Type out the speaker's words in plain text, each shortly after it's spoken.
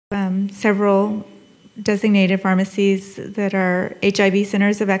several designated pharmacies that are HIV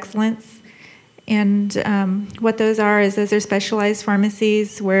centers of excellence. And what those are specialized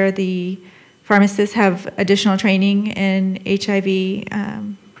pharmacies where the pharmacists have additional training in HIV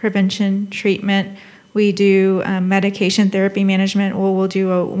prevention, treatment. We do medication therapy management. We'll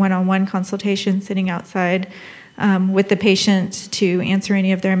do a one-on-one consultation sitting outside with the patient to answer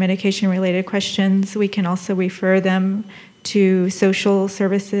any of their medication-related questions. We can also refer them to social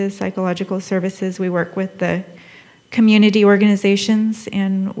services, psychological services. We work with the community organizations,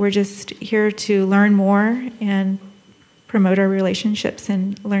 and we're just here to learn more and promote our relationships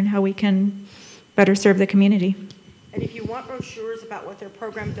and learn how we can better serve the community. And if you want brochures about what their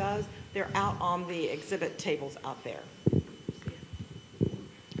program does, they're out on the exhibit tables out there.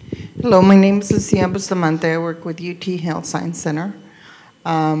 Hello, my name is Lucia Bustamante. I work with UT Health Science Center.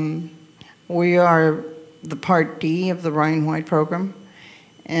 We are the Part D of the Ryan White program,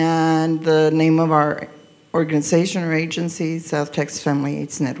 and the name of our organization or agency, South Texas Family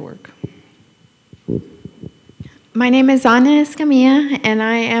AIDS Network. My name is Ana Escamilla, and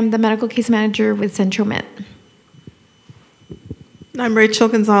I am the medical case manager with Central Med. I'm Rachel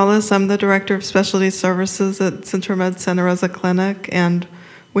Gonzalez. I'm the director of specialty services at Central Med Santa Rosa Clinic, and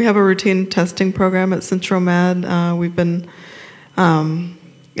we have a routine testing program at Central Med. We've been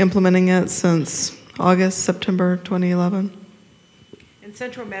implementing it since September 2011. And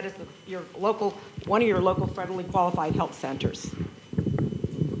Central Med is one of your local federally qualified health centers.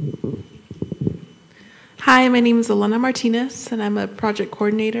 Hi, my name is Elena Martinez, and I'm a project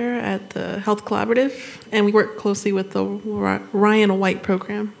coordinator at the Health Collaborative, and we work closely with the Ryan White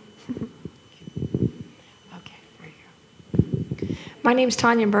program. Okay, right here. My name is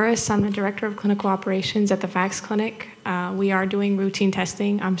Tanya Burris. I'm the director of clinical operations at the Fax Clinic. We are doing routine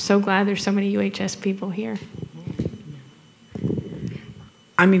testing. I'm so glad there's so many UHS people here.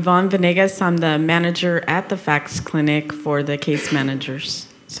 I'm Yvonne Venegas. I'm the manager at the Fax Clinic for the case managers.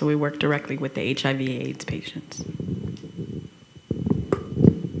 So we work directly with the HIV/AIDS patients.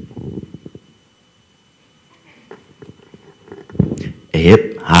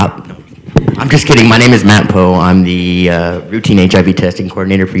 Hip hop. No. I'm just kidding. My name is Matt Poe. I'm the routine HIV testing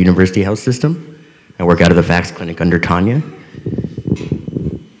coordinator for University Health System. I work out of the Fax Clinic under Tanya.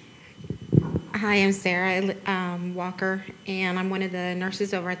 Hi, I'm Sarah Walker, and I'm one of the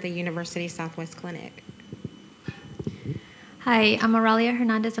nurses over at the University Southwest Clinic. Hi, I'm Aurelia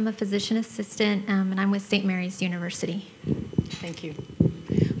Hernandez. I'm a physician assistant, and I'm with St. Mary's University. Thank you.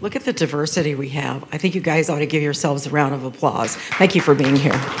 Look at the diversity we have. I think you guys ought to give yourselves a round of applause. Thank you for being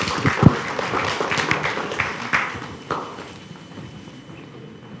here.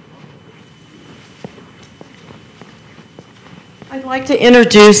 I'd like to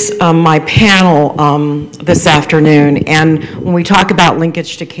introduce my panel this afternoon, and when we talk about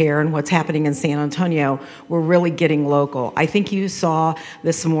linkage to care and what's happening in San Antonio, we're really getting local. I think you saw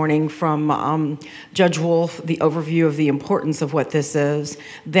this morning from Judge Wolf the overview of the importance of what this is,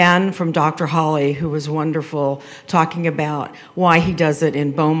 then from Dr. Hawley, who was wonderful, talking about why he does it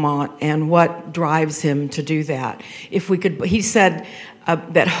in Beaumont and what drives him to do that. If we could, he said,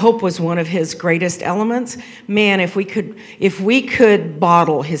 that hope was one of his greatest elements. Man, if we could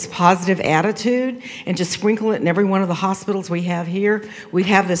bottle his positive attitude and just sprinkle it in every one of the hospitals we have here, we've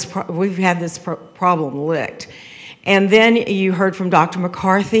had this problem licked. And then you heard from Dr.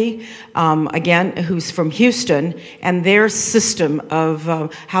 McCarthy, again, who's from Houston, and their system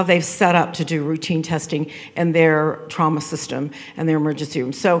of how they've set up to do routine testing and their trauma system and their emergency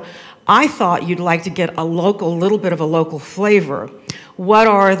room. So I thought you'd like to get a little bit of a local flavor. What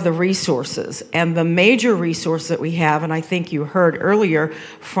are the resources? And the major resource that we have, and I think you heard earlier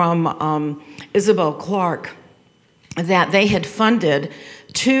from Isabel Clark, that they had funded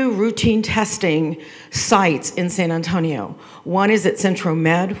 2 routine testing sites in San Antonio. One is at Centro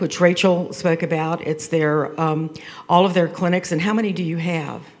Med, which Rachel spoke about. It's their all of their clinics. And how many do you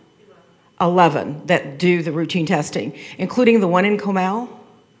have? 11 that do the routine testing, including the one in Comal?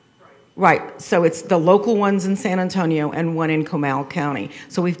 Right, so it's the local ones in San Antonio and one in Comal County.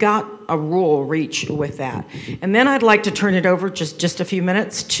 So we've got a rural reach with that. And then I'd like to turn it over just a few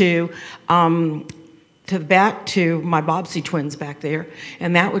minutes to back to my Bobsey twins back there,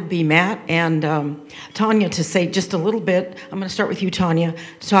 and that would be Matt and Tanya to say just a little bit. I'm going to start with you, Tanya,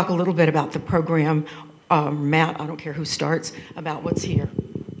 to talk a little bit about the program. Matt, I don't care who starts, about what's here.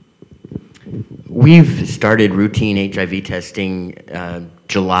 We've started routine HIV testing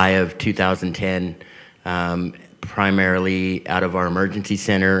July of 2010, primarily out of our emergency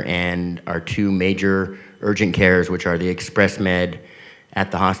center and our 2 major urgent cares, which are the Express Med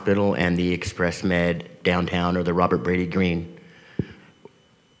at the hospital and the Express Med downtown, or the Robert Brady Green.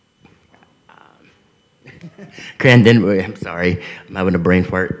 And then, I'm sorry, I'm having a brain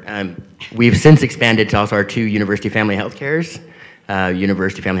fart. We've since expanded to also our 2 University Family Health Cares,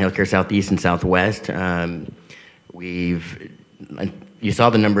 University Family Health Care Southeast and Southwest. You saw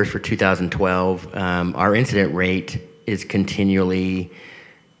the numbers for 2012. Our incident rate is continually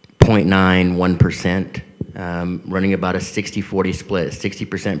 0.91%, running about a 60-40 split,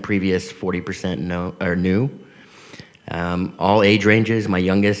 60% previous, 40% new. All age ranges. My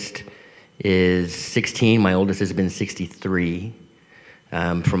youngest is 16. My oldest has been 63.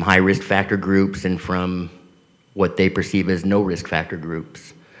 From high risk factor groups and from what they perceive as no risk factor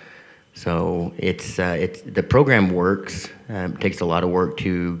groups. So the program works. It takes a lot of work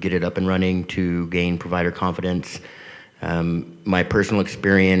to get it up and running, to gain provider confidence. My personal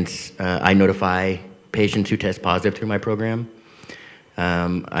experience, I notify patients who test positive through my program.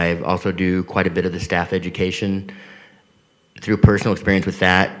 I also do quite a bit of the staff education. Through personal experience with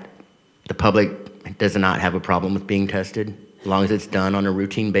that, the public does not have a problem with being tested, as long as it's done on a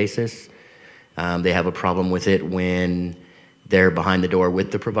routine basis. They have a problem with it when they're behind the door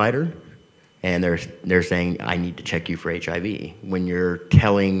with the provider and they're saying, I need to check you for HIV. When you're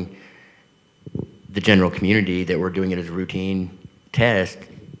telling the general community that we're doing it as a routine test,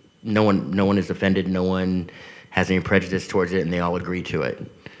 no one is offended, no one has any prejudice towards it, and they all agree to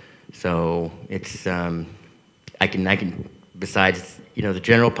it. So it's, I can, besides, the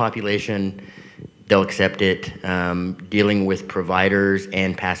general population, they'll accept it. Dealing with providers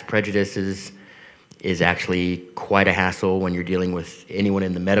and past prejudices is actually quite a hassle when you're dealing with anyone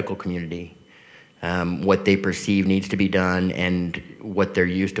in the medical community. What they perceive needs to be done and what they're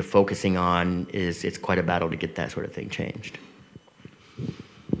used to focusing on it's quite a battle to get that sort of thing changed.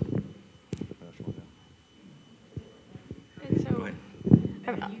 And so,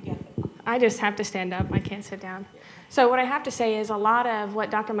 I just have to stand up. I can't sit down. So what I have to say is a lot of what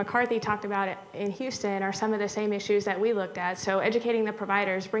Dr. McCarthy talked about in Houston are some of the same issues that we looked at. So educating the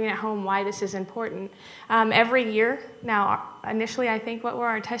providers, bringing it home why this is important. Every year, now initially I think what were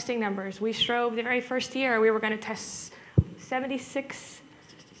our testing numbers? We strove the very first year we were going to test 76,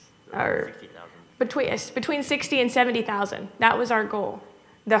 or between 60 and 70,000. That was our goal.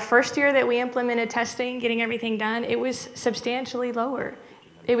 The first year that we implemented testing, getting everything done, it was substantially lower.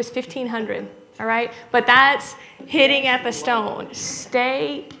 It was 1,500. All right, but that's hitting at the stone.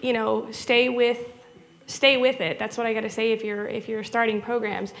 Stay with it. That's what I got to say if you're starting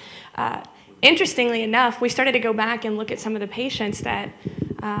programs. Interestingly enough, we started to go back and look at some of the patients that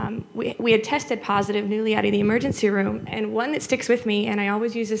we had tested positive newly out of the emergency room, and one that sticks with me, and I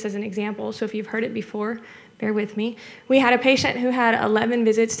always use this as an example, so if you've heard it before, bear with me. We had a patient who had 11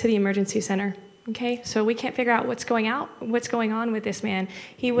 visits to the emergency center. Okay, so we can't figure out what's going on with this man.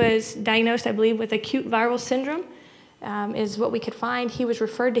 He was diagnosed, I believe, with acute viral syndrome, is what we could find. He was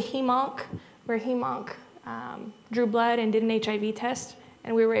referred to HEMONC, where HEMONC drew blood and did an HIV test,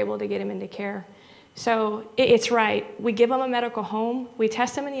 and we were able to get him into care. So it's right. We give him a medical home. We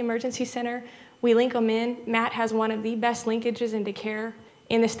test him in the emergency center. We link him in. Matt has one of the best linkages into care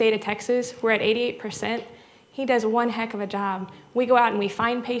in the state of Texas. We're at 88%. He does one heck of a job. We go out and we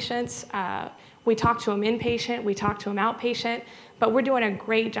find patients. We talk to them inpatient, we talk to them outpatient, but we're doing a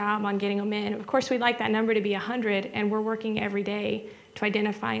great job on getting them in. Of course, we'd like that number to be 100, and we're working every day to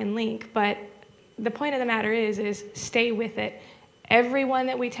identify and link, but the point of the matter is stay with it. Everyone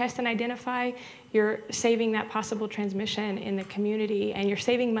that we test and identify, you're saving that possible transmission in the community, and you're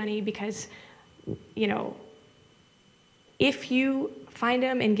saving money because, if you find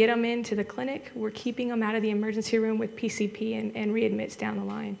them and get them into the clinic, we're keeping them out of the emergency room with PCP and readmits down the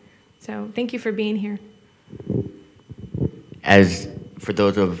line. So thank you for being here. As for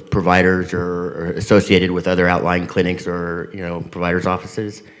those of providers or associated with other outlying clinics or providers'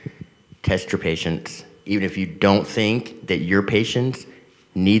 offices, test your patients. Even if you don't think that your patients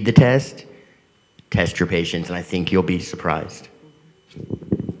need the test your patients, and I think you'll be surprised.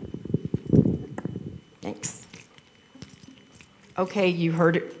 Thanks. Okay, you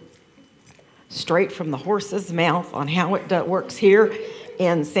heard it straight from the horse's mouth on how it works here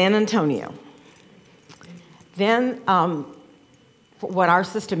in San Antonio. Then what our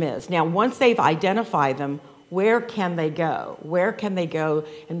system is. Now, once they've identified them, where can they go? Where can they go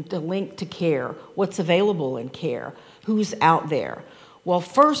and to link to care? What's available in care? Who's out there? Well,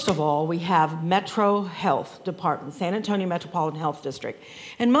 first of all, we have Metro Health Department, San Antonio Metropolitan Health District.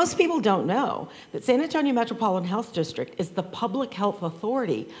 And most people don't know that San Antonio Metropolitan Health District is the public health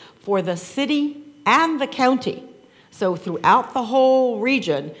authority for the city and the county. So throughout the whole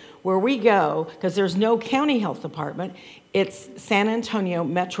region where we go, because there's no county health department, it's San Antonio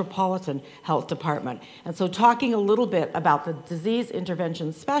Metropolitan Health Department. And so talking a little bit about the disease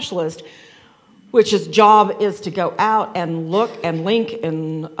intervention specialist, which his job is to go out and look and link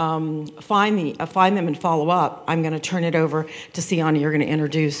and find them and follow up. I'm going to turn it over to Sian. You're going to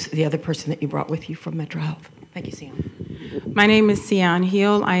introduce the other person that you brought with you from Metro Health. Thank you, Sian. My name is Sian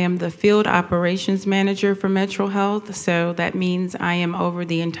Hill. I am the Field Operations Manager for Metro Health, so that means I am over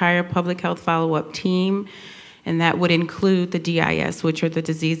the entire public health follow-up team, and that would include the DIS, which are the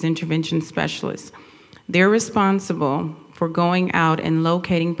Disease Intervention Specialists. They're responsible for going out and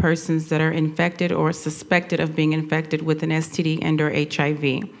locating persons that are infected or suspected of being infected with an STD and/or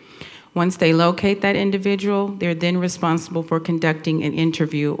HIV. Once they locate that individual, they're then responsible for conducting an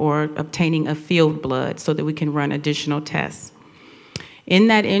interview or obtaining a field blood so that we can run additional tests. In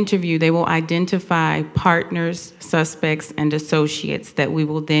that interview, they will identify partners, suspects, and associates that we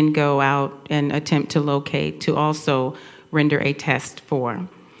will then go out and attempt to locate to also render a test for.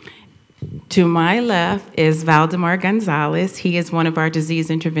 To my left is Valdemar Gonzalez. He is one of our disease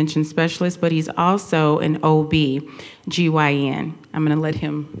intervention specialists, but he's also an OB, GYN. I'm going to let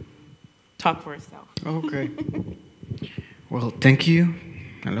him talk for himself. Okay. Well, thank you.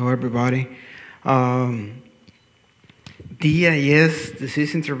 Hello, everybody. DIS,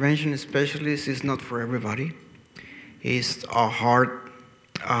 Disease Intervention Specialist, is not for everybody. It's a hard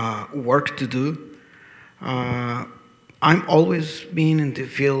work to do. I'm always been in the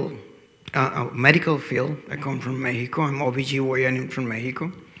field, medical field. I come from Mexico. I'm OBGYN from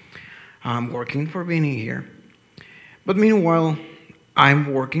Mexico. I'm working for being here. But meanwhile,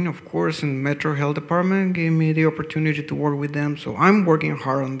 I'm working, of course, in Metro Health Department, gave me the opportunity to work with them, so I'm working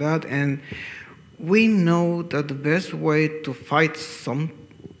hard on that, and we know that the best way to fight some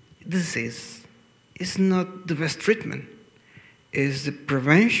disease is not the best treatment, it's the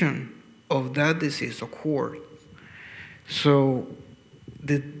prevention of that disease occur. So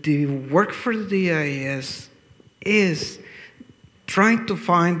the work for the DIS is trying to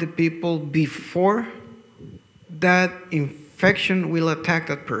find the people before that infection will attack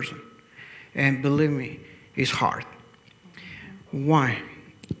that person. And believe me, it's hard. Why?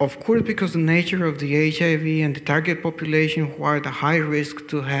 Of course, because the nature of the HIV and the target population who are the high risk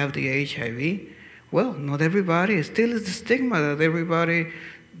to have the HIV, well, not everybody, still is the stigma that everybody,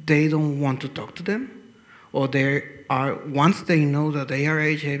 they don't want to talk to them, or they are, once they know that they are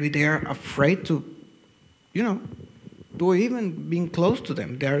HIV, they are afraid to, to even being close to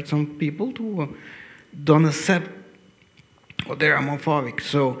them. There are some people who don't accept, or they're homophobic.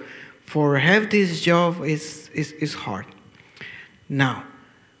 So for have this job is hard. Now,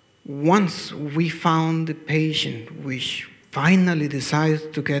 once we found the patient which finally decides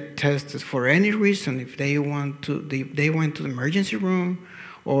to get tested for any reason, if they want to, they went to the emergency room,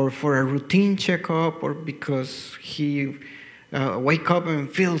 or for a routine checkup, or because he wake up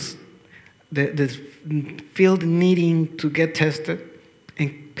and feels the field needing to get tested,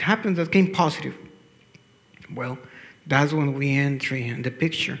 and happens that came positive. Well, that's when we enter in the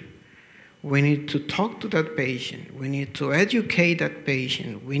picture. We need to talk to that patient. We need to educate that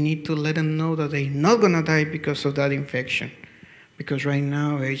patient. We need to let them know that they're not going to die because of that infection. Because right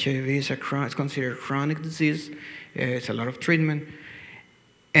now, HIV is it's considered a chronic disease. It's a lot of treatment.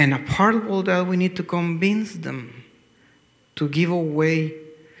 And a part of all that, we need to convince them to give away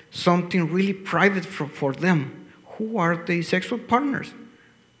something really private for them. Who are the sexual partners?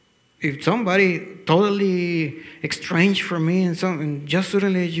 If somebody totally estranged from me and just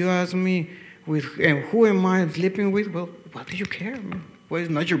suddenly you ask me, who am I sleeping with? Well, what do you care, man? Well, it's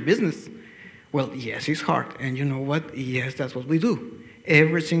not your business. Well, yes, it's hard. And you know what? Yes, that's what we do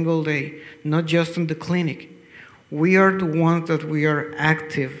every single day, not just in the clinic. We are the ones that we are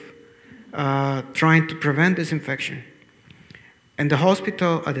active trying to prevent this infection. And at the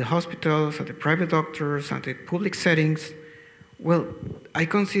hospitals, at the private doctors, at the public settings, well, I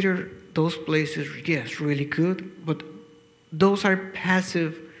consider those places, yes, really good, but those are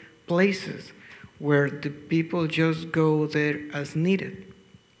passive places where the people just go there as needed.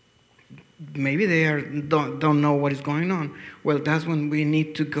 Maybe they don't know what is going on. Well, that's when we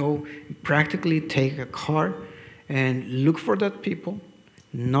need to go practically take a car and look for that people,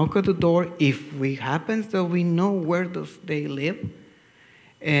 knock at the door if we happens that we know where they live,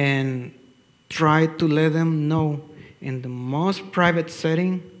 and try to let them know in the most private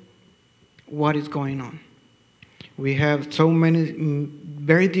setting what is going on. We have so many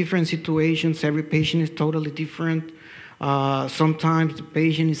very different situations. Every patient is totally different. Sometimes the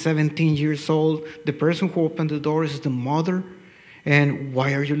patient is 17 years old. The person who opened the door is the mother. And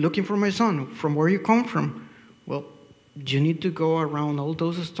why are you looking for my son? From where you come from? Well, you need to go around all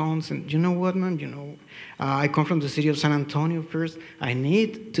those stones. And you know what, man? I come from the city of San Antonio first. I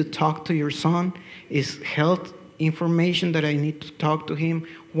need to talk to your son. It's health information that I need to talk to him.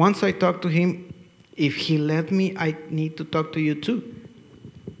 Once I talk to him, If he let me, I need to talk to you too.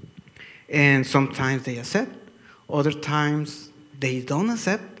 And sometimes they accept, other times they don't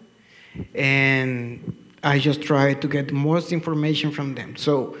accept, and I just try to get the most information from them.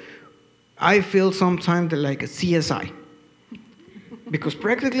 So I feel sometimes they're like a CSI, because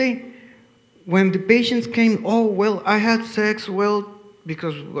practically when the patients came, oh, well, I had sex, well,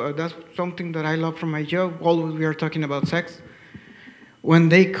 because that's something that I love from my job, always we are talking about sex. When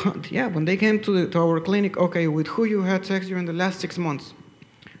they came to our clinic, okay, with who you had sex during the last 6 months?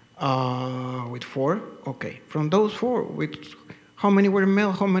 With 4, okay. From those 4, with how many were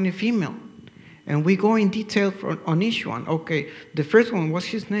male, how many female? And we go in detail on each one. Okay, the first one, what's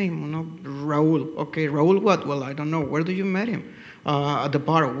his name? No, Raul. Okay, Raul what? Well, I don't know. Where do you met him? At the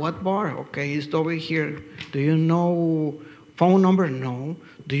bar. What bar? Okay, it's over here. Do you know phone number? No.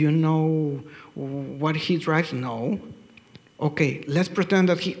 Do you know what he drives? No. Okay, let's pretend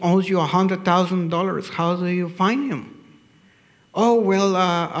that he owes you $100,000. How do you find him? Oh, well,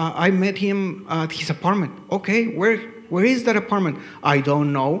 I met him at his apartment. Okay, where is that apartment? I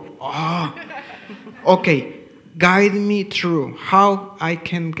don't know. Oh. Okay, guide me through how I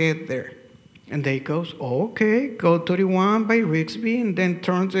can get there. And they goes, okay, go 31 by Rigsby, and then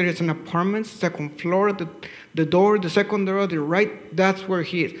turns, there is an apartment, second floor, the door, the second door, the right, that's where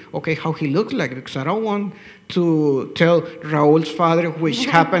he is. Okay, how he looks like, because I don't want to tell Raul's father, which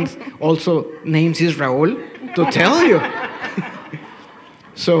happens, also names is Raul, to tell you.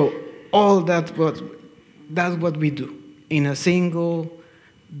 So all that's what we do in a single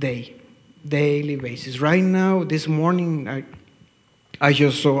day, daily basis. Right now, this morning, I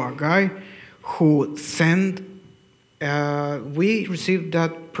just saw a guy who sent, we received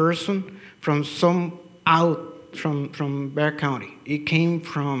that person from from Bexar County. It came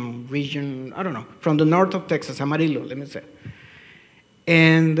from region, I don't know, from the north of Texas, Amarillo, let me say.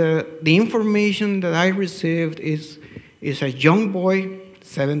 And the information that I received is a young boy,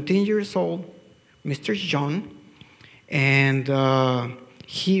 17 years old, Mr. John, and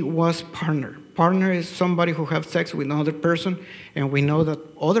he was partner. Partner is somebody who has sex with another person, and we know that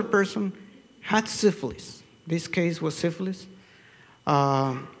other person had syphilis. This case was syphilis.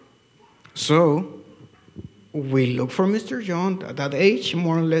 So we look for Mr. John. At that age,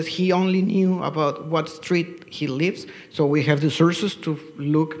 more or less, he only knew about what street he lives, so we have the sources to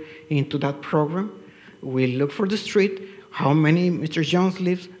look into that program. We look for the street, how many Mr. Jones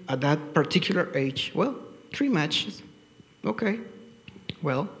lives at that particular age. Well, 3 matches. Okay.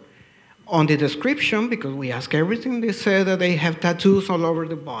 Well, on the description, because we ask everything, they said that they have tattoos all over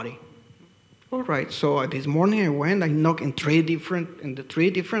the body. All right, so this morning I went, I knocked in the 3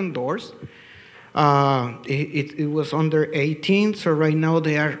 different doors. It was under 18, so right now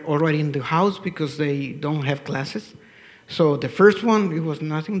they are already in the house because they don't have classes. So the first one, it was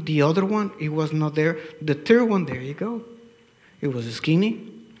nothing. The other one, it was not there. The third one, there you go. It was skinny,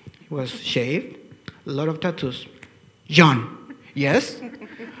 it was shaved, a lot of tattoos. John, yes?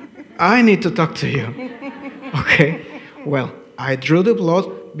 I need to talk to you. Okay, well, I drew the blood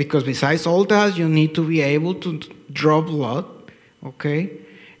because besides all that, you need to be able to draw blood, okay?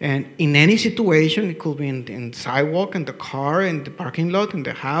 And in any situation, it could be in the sidewalk, in the car, in the parking lot, in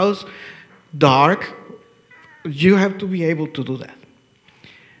the house, dark, you have to be able to do that.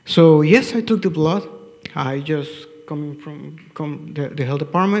 So yes, I took the blood. I just coming from the health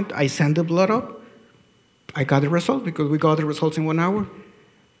department, I sent the blood up. I got the result because we got the results in 1 hour.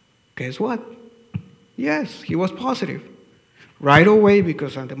 Guess what? Yes, he was positive. Right away,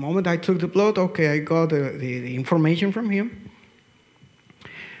 because at the moment I took the blood, okay, I got the information from him.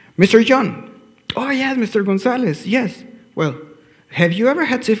 Mr. John. Oh, yes, Mr. Gonzalez. Yes. Well, have you ever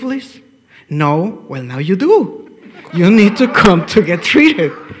had syphilis? No. Well, now you do. You need to come to get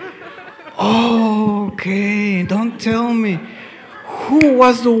treated. Oh, okay. Don't tell me. Who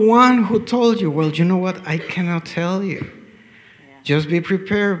was the one who told you? Well, you know what? I cannot tell you. Just be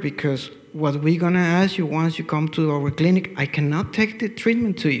prepared, because what we're going to ask you once you come to our clinic, I cannot take the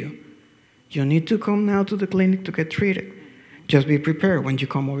treatment to you. You need to come now to the clinic to get treated. Just be prepared. When you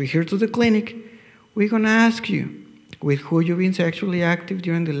come over here to the clinic, we're going to ask you with who you've been sexually active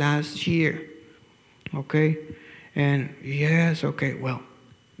during the last year. Okay? And yes, okay, well,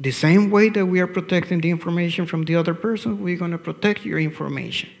 the same way that we are protecting the information from the other person, we're going to protect your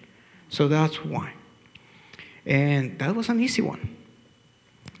information. So that's why. And that was an easy one.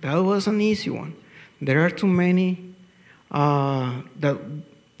 That was an easy one. There are too many that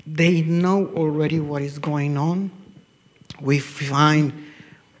they know already what is going on. We find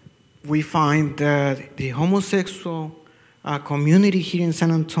that the homosexual community here in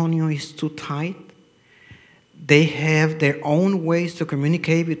San Antonio is too tight. They have their own ways to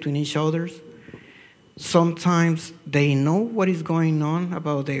communicate between each other. Sometimes they know what is going on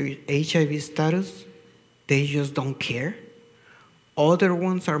about their HIV status. They just don't care. Other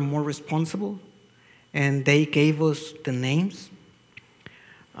ones are more responsible, and they gave us the names.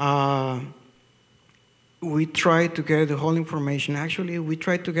 We try to get the whole information. Actually, we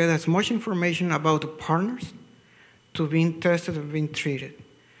try to get as much information about the partners to being tested and being treated.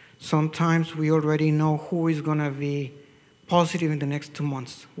 Sometimes we already know who is going to be positive in the next 2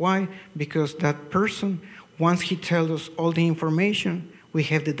 months. Why? Because that person, once he tells us all the information, we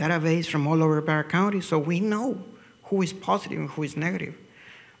have the database from all over Bexar County, so we know who is positive and who is negative.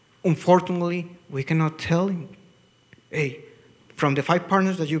 Unfortunately, we cannot tell him, hey, from the 5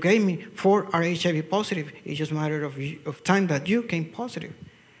 partners that you gave me, 4 are HIV positive. It's just a matter of time that you came positive.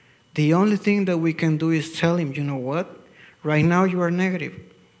 The only thing that we can do is tell him, you know what? Right now you are negative.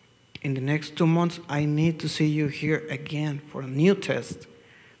 In the next 2 months, I need to see you here again for a new test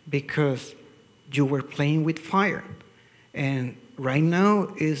because you were playing with fire. And right now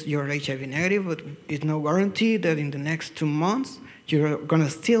you're HIV negative, but it's no guarantee that in the next 2 months you're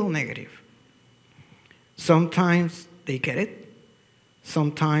gonna still negative. Sometimes they get it.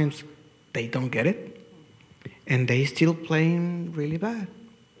 Sometimes they don't get it, and they still playing really bad.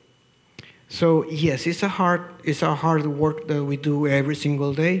 So yes, it's a hard work that we do every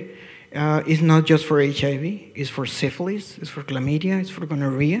single day. It's not just for HIV, it's for syphilis, it's for chlamydia, it's for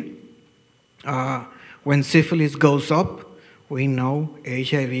gonorrhea. When syphilis goes up, we know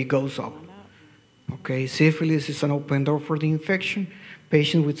HIV goes up. Okay, syphilis is an open door for the infection.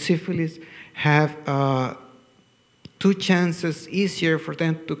 Patients with syphilis have 2 chances easier for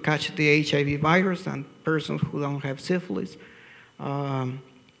them to catch the HIV virus than persons who don't have syphilis.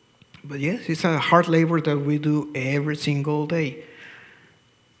 But yes, it's a hard labor that we do every single day.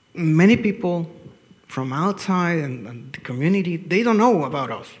 Many people from outside and the community, they don't know about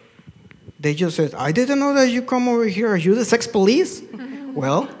us. They just said, I didn't know that you come over here. Are you the sex police?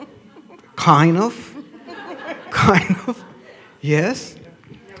 Well, kind of. Kind of. Yes.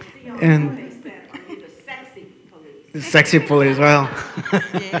 And the sexy police, well.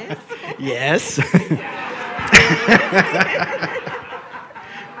 Yes.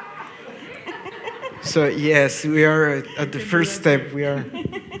 So yes, we are at the first step. We are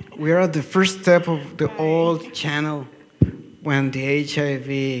at the first step of the old channel when the HIV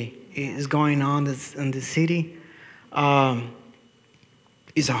is going on in the city.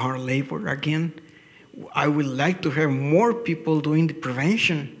 It's a hard labor again. I would like to have more people doing the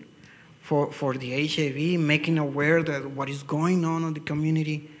prevention for the HIV, making aware that what is going on in the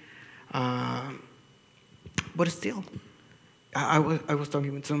community. But still, I was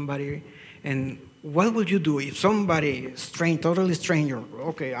talking with somebody, and what would you do if somebody, totally stranger,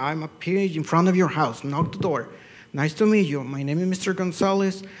 okay, I'm up here in front of your house, knock the door. Nice to meet you. My name is Mr.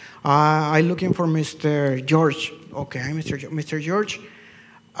 Gonzalez. I'm looking for Mr. George. Okay, I'm Mr. George.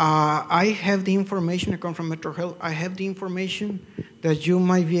 I have the information, I come from Metro Health. I have the information that you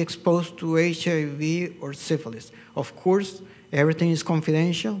might be exposed to HIV or syphilis. Of course, everything is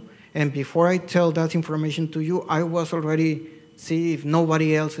confidential. And before I tell that information to you, I was already see if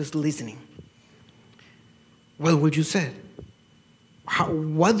nobody else is listening. What would you say?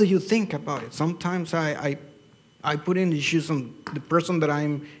 What do you think about it? Sometimes I put in the shoes of the person that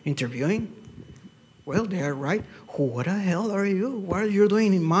I'm interviewing. Well, they are right. What the hell are you? What are you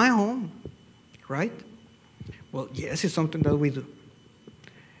doing in my home? Right? Well, yes, it's something that we do.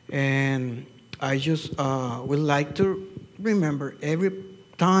 And I just would like to remember every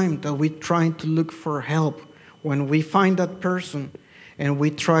time that we're trying to look for help, when we find that person and we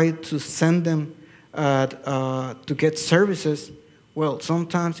try to send them to get services, well,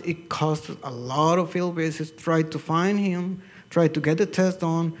 sometimes it costs a lot of field visits, try to find him, try to get the test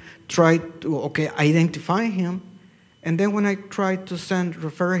done, try to, identify him. And then when I try to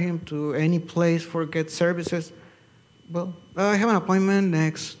refer him to any place for get services, well, I have an appointment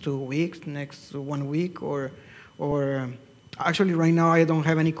next 2 weeks, next 1 week, or actually right now I don't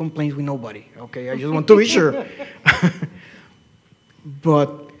have any complaints with nobody, okay? I just want to be sure.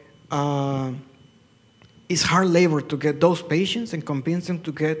 But it's hard labor to get those patients and convince them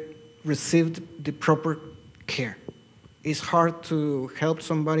to receive the proper care. It's hard to help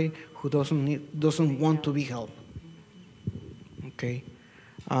somebody who doesn't want to be helped. Okay,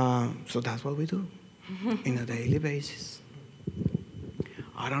 so that's what we do on a daily basis.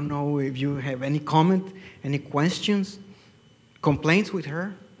 I don't know if you have any comment, any questions, complaints with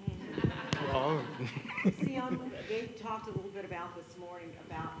her. They talked a little bit about this morning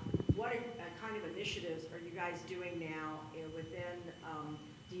about what kind of initiatives are you guys doing now within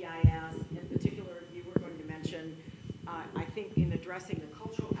DIS. In particular, you were going to mention, I think, in addressing the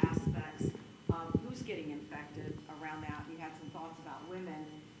cultural aspects of who's getting infected around that. You had some thoughts about women.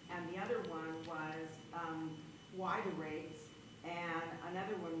 And the other one was why the rates, and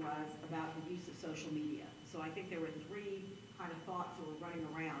another one was about the use of social media. So I think there were three kind of thoughts that were running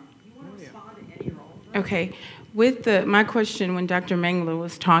around. You want to respond to any or all of those? Okay. With my question, when Dr. Mengele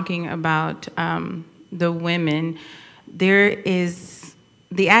was talking about the women, there is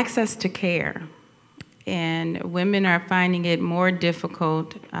the access to care. And women are finding it more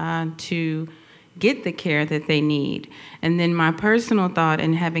difficult to get the care that they need. And then my personal thought,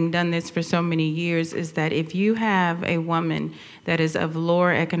 and having done this for so many years, is that if you have a woman that is of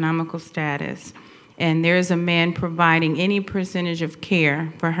lower economical status, and there's a man providing any percentage of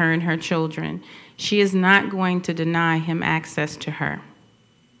care for her and her children, she is not going to deny him access to her.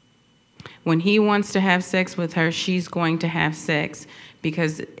 When he wants to have sex with her, she's going to have sex,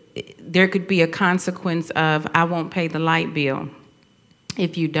 because there could be a consequence of, I won't pay the light bill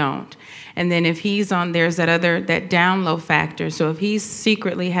if you don't. And then if he's on, there's that down low factor. So if he's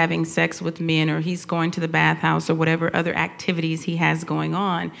secretly having sex with men, or he's going to the bathhouse, or whatever other activities he has going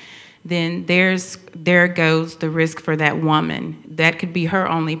on, then there goes the risk for that woman. That could be her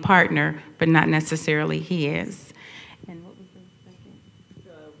only partner, but not necessarily his. And what was the second?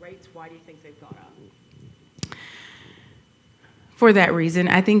 The rates, why do you think they've gone up? For that reason,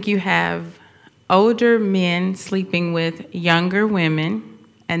 I think you have older men sleeping with younger women,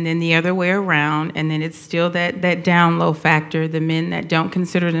 and then the other way around, and then it's still that down low factor, the men that don't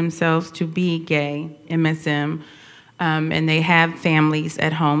consider themselves to be gay, MSM, and they have families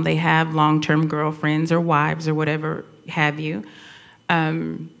at home, they have long-term girlfriends or wives or whatever have you.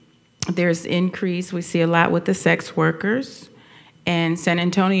 There's increase, we see a lot with the sex workers, and San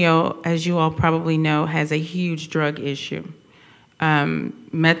Antonio, as you all probably know, has a huge drug issue.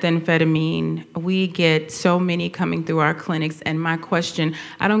 Methamphetamine, we get so many coming through our clinics, and my question,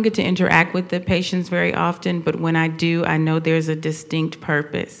 I don't get to interact with the patients very often, but when I do, I know there's a distinct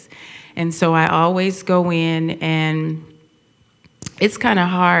purpose. And so I always go in, and it's kind of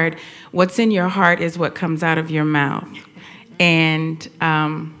hard. What's in your heart is what comes out of your mouth. And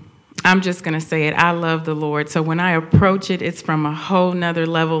I'm just going to say it. I love the Lord. So when I approach it, it's from a whole nother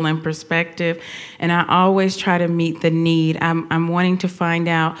level and perspective. And I always try to meet the need. I'm wanting to find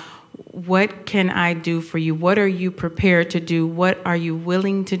out, what can I do for you? What are you prepared to do? What are you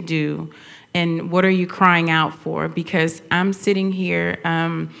willing to do? And what are you crying out for? Because I'm sitting here.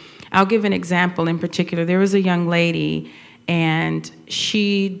 I'll give an example in particular. There was a young lady, and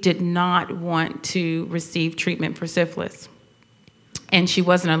she did not want to receive treatment for syphilis. And she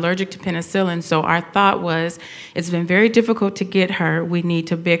wasn't allergic to penicillin, so our thought was, it's been very difficult to get her. We need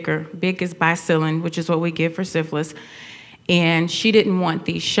to BIC her. BIC is bicillin, which is what we give for syphilis. And she didn't want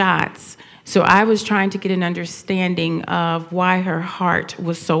these shots. So I was trying to get an understanding of why her heart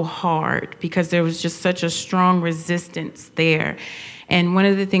was so hard, because there was just such a strong resistance there. And one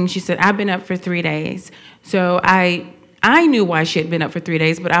of the things she said, I've been up for 3 days. So I knew why she had been up for 3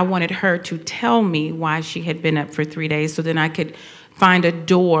 days, but I wanted her to tell me why she had been up for 3 days, so then I could find a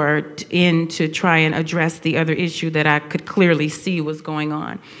door in to try and address the other issue that I could clearly see was going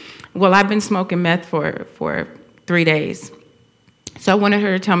on. Well, I've been smoking meth for 3 days. So I wanted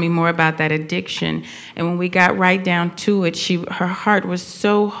her to tell me more about that addiction. And when we got right down to it, her heart was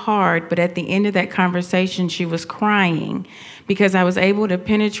so hard, but at the end of that conversation, she was crying, because I was able to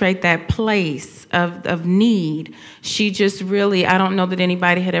penetrate that place of need. She just really, I don't know that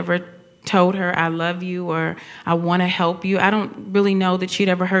anybody had ever told her, I love you, or I want to help you. I don't really know that she'd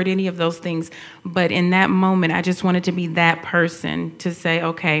ever heard any of those things. But in that moment, I just wanted to be that person to say,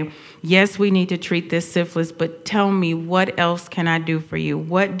 okay, yes, we need to treat this syphilis, but tell me, what else can I do for you?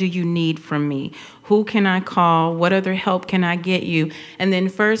 What do you need from me? Who can I call? What other help can I get you? And then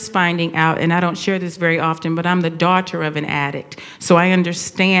first finding out, and I don't share this very often, but I'm the daughter of an addict. So I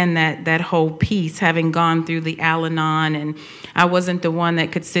understand that whole piece, having gone through the Al-Anon, and I wasn't the one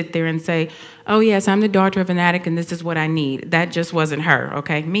that could sit there and say, oh yes, I'm the daughter of an addict and this is what I need. That just wasn't her,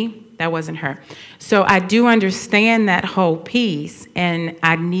 okay? Me, that wasn't her. So I do understand that whole piece, and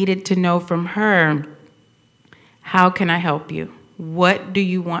I needed to know from her, how can I help you? What do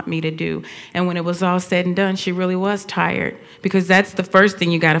you want me to do? And when it was all said and done, she really was tired, because that's the first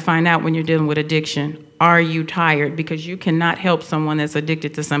thing you got to find out when you're dealing with addiction. Are you tired? Because you cannot help someone that's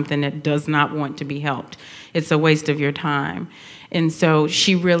addicted to something that does not want to be helped. It's a waste of your time. And so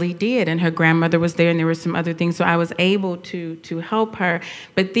she really did, and her grandmother was there, and there were some other things, so I was able to help her.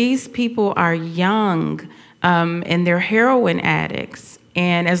 But these people are young, and they're heroin addicts.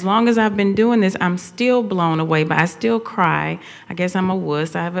 And as long as I've been doing this, I'm still blown away, but I still cry. I guess I'm a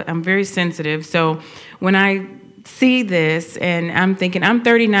wuss. I'm very sensitive. So when I see this, and I'm thinking, I'm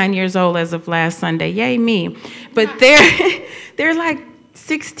 39 years old as of last Sunday, yay me. But they're like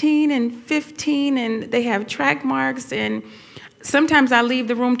 16 and 15, and they have track marks, and sometimes I leave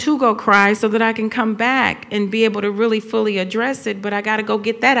the room to go cry so that I can come back and be able to really fully address it, but I got to go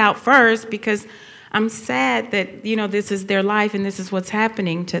get that out first because I'm sad that, you know, this is their life and this is what's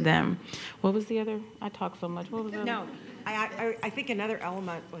happening to them. What was the other? I talked so much. What was the other? No, I think another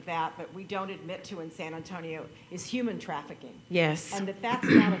element with that we don't admit to in San Antonio is human trafficking. Yes. And that's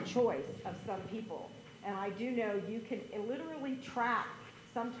not a choice of some people. And I do know you can literally track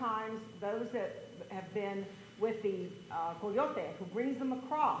sometimes those that have been with the coyote who brings them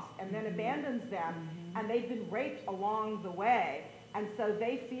across and then abandons them, and they've been raped along the way, and so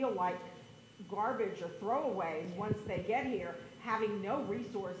they feel like garbage or throwaways once they get here, having no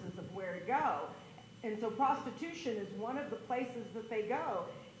resources of where to go. And so prostitution is one of the places that they go.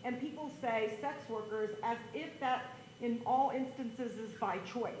 And people say sex workers as if that in all instances is by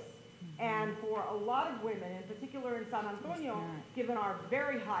choice. And for a lot of women, in particular in San Antonio, given our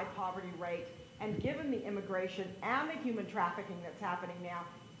very high poverty rate and given the immigration and the human trafficking that's happening now,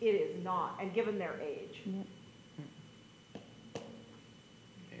 it is not, and given their age.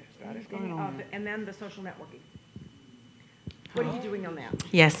 That is going on. And then the social networking. What are you doing on that?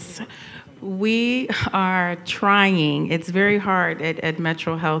 Yes, we are trying. It's very hard at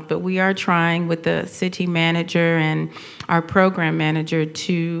Metro Health, but we are trying with the city manager and our program manager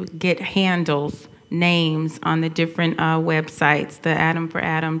to get handles, names on the different websites, the Adam for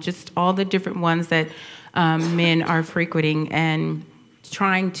Adam, just all the different ones that men are frequenting, and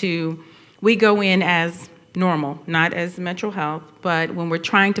trying to, we go in as normal, not as Metro Health, but when we're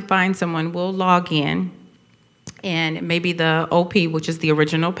trying to find someone, we'll log in, and maybe the OP, which is the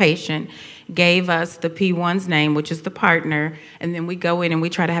original patient, gave us the P1's name, which is the partner, and then we go in and we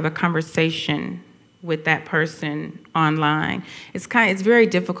try to have a conversation with that person online. It's very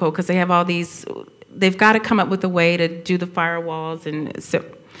difficult because they have all these, they've got to come up with a way to do the firewalls, and so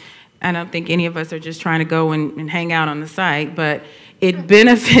I don't think any of us are just trying to go and hang out on the site, but it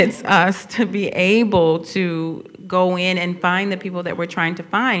benefits us to be able to go in and find the people that we're trying to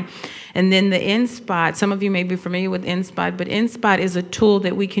find. And then the InSpot, some of you may be familiar with InSpot, but InSpot is a tool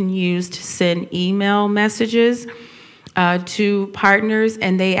that we can use to send email messages to partners,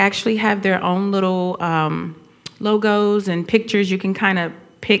 and they actually have their own little logos and pictures. You can kind of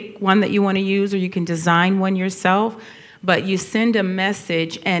pick one that you want to use, or you can design one yourself. But you send a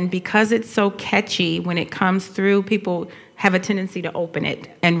message, and because it's so catchy when it comes through, people have a tendency to open it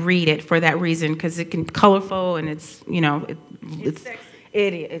and read it for that reason, because it can colorful and it's, you know, it's sexy.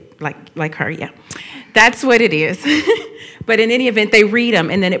 It like her, yeah. That's what it is. But in any event, they read them,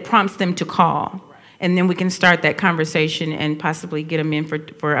 and then it prompts them to call. And then we can start that conversation and possibly get them in for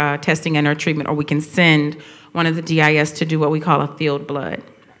testing and or treatment, or we can send one of the DIS to do what we call a field blood.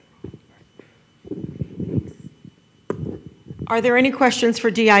 Are there any questions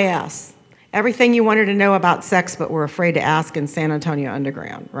for DIS? Everything you wanted to know about sex but were afraid to ask in San Antonio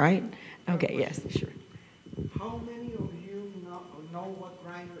Underground, right? Okay, yes, sure. How many of you know what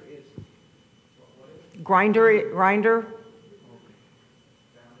Grindr is? Grinder?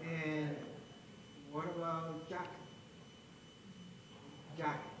 And what about Jack?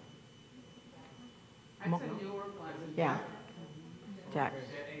 Jack? That's a newer one. Yeah. Jack.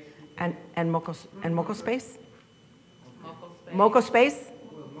 And Moco Space? Moco Space?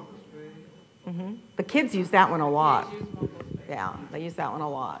 Mm-hmm. The kids use that one a lot. Yeah, they use that one a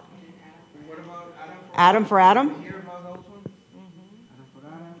lot. What about Adam for Adam? You hear about those ones? Adam for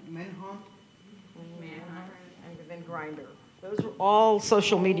Adam, Manhunt? And then Grindr. Those are all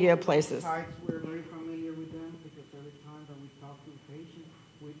social media places. Sites, we're very familiar with them because every time that we talk to the patient,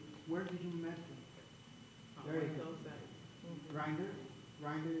 where did you meet them? There you go. Grindr.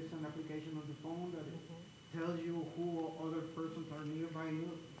 Grindr is an application on the phone that tells you who other persons are nearby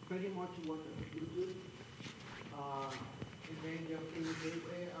you. Pretty much what you do. And then just indicate,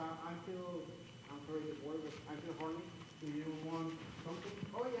 hey, I'm sorry the word, but I feel horny. Do you want something?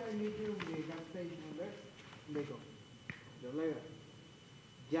 Oh yeah, I need you. The gas station over there. And they go. They're later.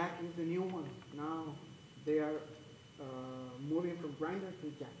 Jack is the new one. Now they are moving from Grindr to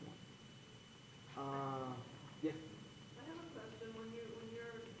Jack one. Yes. I have a question. When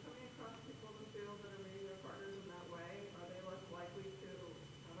you're coming across people in the field that are maybe their partners in that way, are they less likely to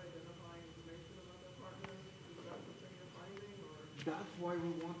have identifying information about their partners? Is that something you're finding, or? That's why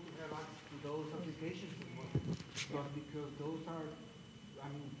we want to have access to those applications as well. But because those are,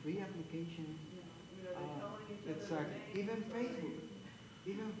 free applications. Yeah. Are they telling each other Exactly. Even Facebook.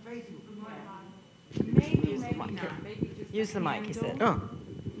 Maybe not. Maybe just Use the mic, he said. handle,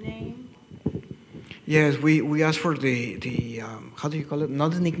 name. Yes, we asked for the how do you call it?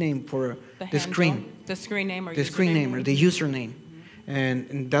 Not the nickname, for the screen. The screen name or the screen name or the username.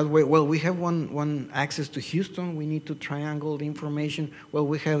 And that way, well, we have one access to Houston. We need to triangle the information. Well,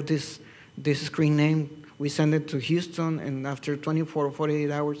 we have this screen name. We send it to Houston, and after 24 or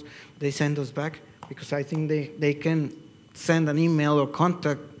 48 hours, they send us back, because I think they can send an email or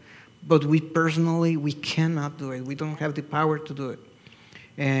contact, but we personally, we cannot do it. We don't have the power to do it.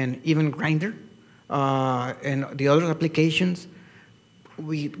 And even Grindr and the other applications,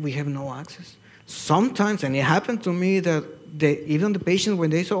 we have no access. Sometimes, and it happened to me, that even the patients,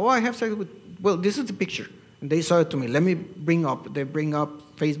 when they saw, oh, I have sex with, well, this is the picture, and they saw it to me. Let me bring up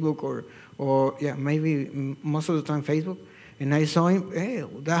Facebook or yeah, maybe most of the time Facebook, and I saw him, hey,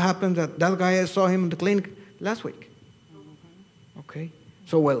 that happened, that guy, I saw him in the clinic last week. Okay,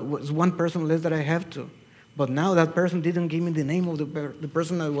 so well, it was one person less that I have to, but now that person didn't give me the name of the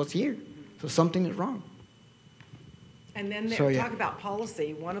person that was here, so something is wrong. And then So, talk about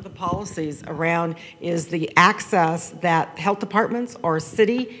policy. One of the policies around is the access that health departments or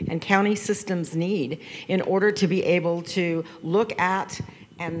city and county systems need in order to be able to look at,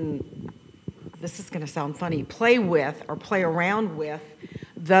 and this is going to sound funny, play with or play around with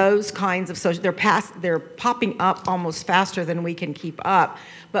those kinds of social, they're popping up almost faster than we can keep up.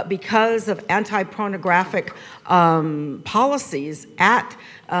 But because of anti-pornographic policies at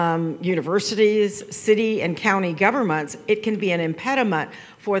universities, city and county governments, it can be an impediment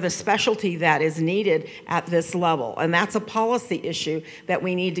for the specialty that is needed at this level. And that's a policy issue that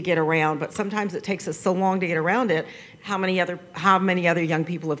we need to get around, but sometimes it takes us so long to get around it. How many other young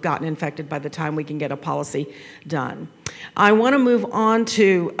people have gotten infected by the time we can get a policy done? I want to move on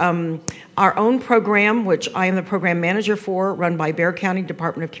to our own program, which I am the program manager for, run by Bexar County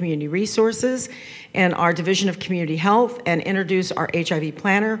Department of Community Resources and our Division of Community Health, and introduce our HIV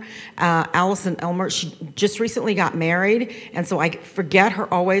planner, Allison Elmer. She just recently got married, and so I forget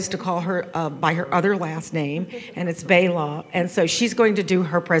her always to call her by her other last name, and it's Baylaw. And so she's going to do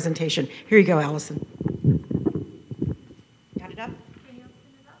her presentation. Here you go, Allison. Got it up?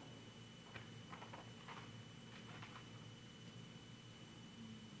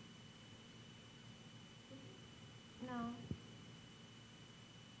 No.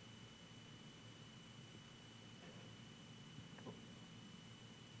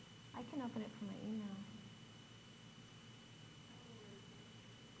 I can open it from my email.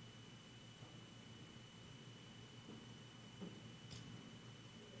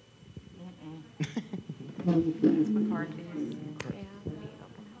 It's McCarthy's. Yeah, let me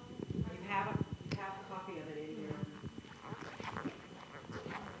open it. You have a copy of it in here.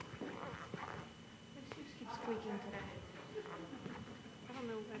 It just keeps squeaking today. I don't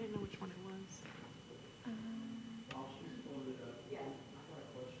know. I didn't know which one it was.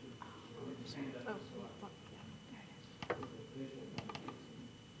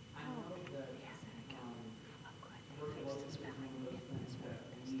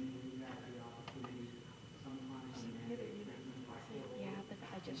 Yeah, but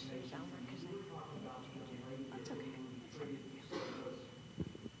I just used Elmer because I didn't change it. That's okay.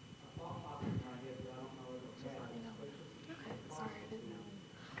 Sorry, I didn't know.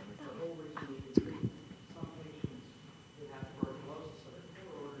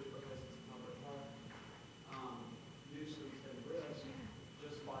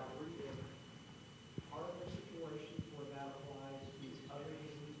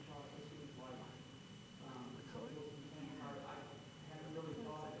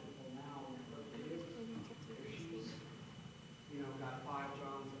 Got 5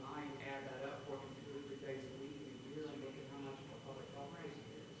 Johns, and I add that up, working 2 or 3 days a week in a year, and look at how much of a public health risk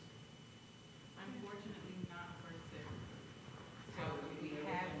it is. Unfortunately, not for SIP. So we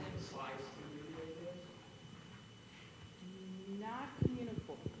have slides to relate this? Not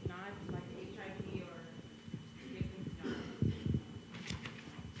communicable, not like HIV or different stuff.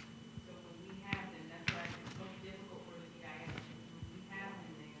 So when we have them, that's why it's so difficult for the DIS. When we have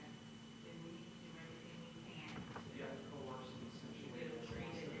them there, then we need to do everything we can. Yeah, coerce them essentially. Get them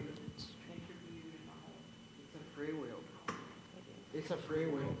treated and interviewed and the whole. It's a free will. It's a free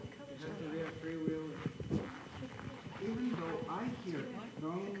will. It has to be a free will. Even though I hear,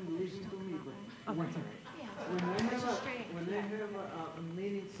 don't listen to me, but when they have a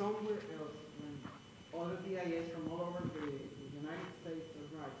meeting somewhere else, when all the DIS from all over the United States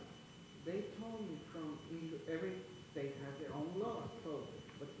arrive, they told me from every state has their own laws, so,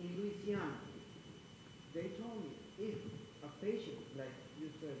 but in Louisiana, they told me if a patient, like you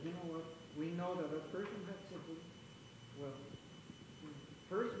said, you know what, we know that a person has syphilis, well,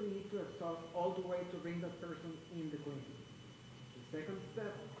 first we need to exhaust all the way to bring that person in the clinic. The second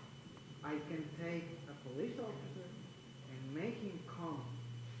step, I can take a police officer and make him come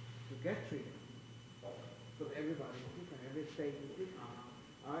to get treated. So everybody is different, every state is different.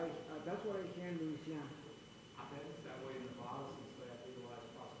 That's what I hear in Louisiana. I bet it's that way in Nevada since they have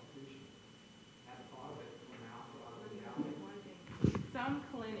legalized prostitution. Haven't thought of it from now, but I really have. Some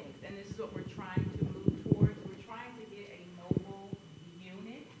clinics, and this is what we're trying to move towards, we're trying to get a mobile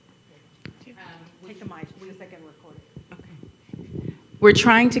unit. Take the mic so they can record it. We're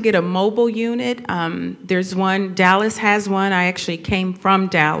trying to get a mobile unit. There's one, Dallas has one. I actually came from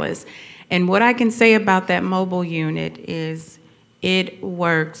Dallas. And what I can say about that mobile unit is it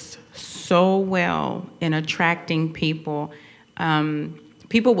works so well in attracting people.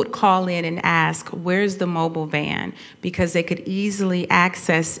 People would call in and ask, where's the mobile van? Because they could easily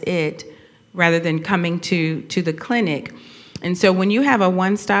access it rather than coming to the clinic. And so when you have a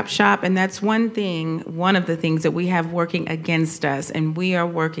one-stop shop, and that's one of the things that we have working against us, and we are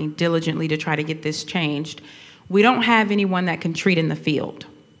working diligently to try to get this changed, we don't have anyone that can treat in the field.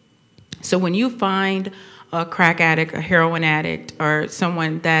 So when you find a crack addict, a heroin addict, or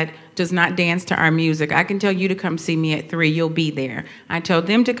someone that does not dance to our music, I can tell you to come see me at 3, you'll be there. I tell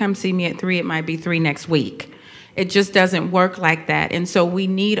them to come see me at 3, it might be 3 next week. It just doesn't work like that. And so we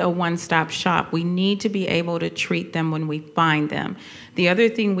need a one-stop shop. We need to be able to treat them when we find them. The other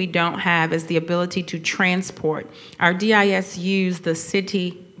thing we don't have is the ability to transport. Our DIS use the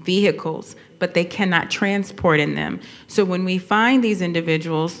city vehicles, but they cannot transport in them. So when we find these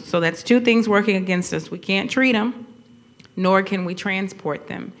individuals, so that's 2 things working against us. We can't treat them, nor can we transport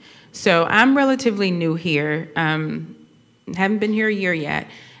them. So I'm relatively new here. Haven't been here a year yet.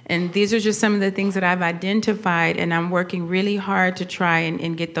 And these are just some of the things that I've identified, and I'm working really hard to try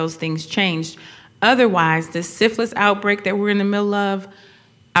and get those things changed. Otherwise, the syphilis outbreak that we're in the middle of,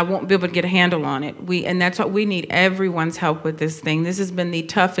 I won't be able to get a handle on it. And that's what we need, everyone's help with this thing. This has been the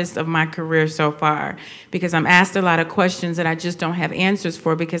toughest of my career so far, because I'm asked a lot of questions that I just don't have answers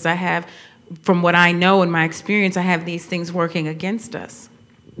for, because I have, from what I know in my experience, I have these things working against us.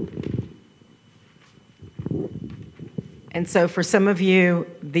 And so for some of you,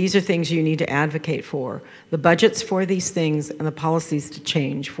 these are things you need to advocate for. The budgets for these things and the policies to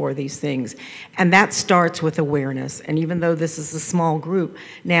change for these things. And that starts with awareness. And even though this is a small group,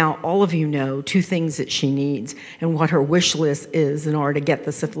 now all of you know 2 things that she needs and what her wish list is in order to get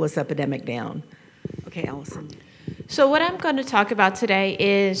the syphilis epidemic down. Okay, Allison. So what I'm going to talk about today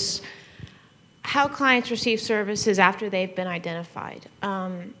is how clients receive services after they've been identified.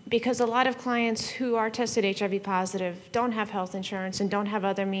 Because a lot of clients who are tested HIV positive don't have health insurance and don't have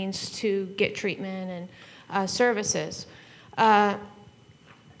other means to get treatment and services.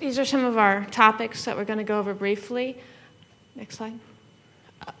 These are some of our topics that we're going to go over briefly. Next slide.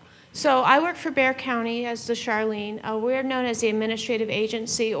 So I work for Bexar County as the Charlene. We're known as the administrative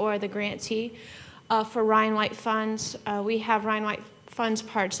agency or the grantee for Ryan White funds. We have Ryan White funds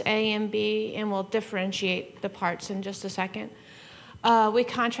parts A and B, and we'll differentiate the parts in just a second. We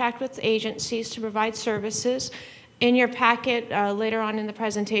contract with agencies to provide services. In your packet, later on in the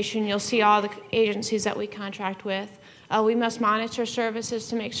presentation, you'll see all the agencies that we contract with. We must monitor services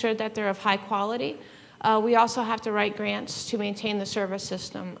to make sure that they're of high quality. We also have to write grants to maintain the service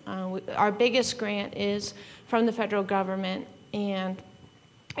system. Our biggest grant is from the federal government, and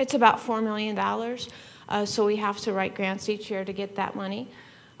it's about $4 million. So we have to write grants each year to get that money.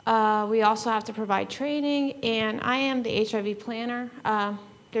 We also have to provide training, and I am the HIV planner.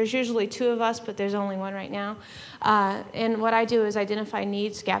 There's usually 2 of us, but there's only 1 right now. And what I do is identify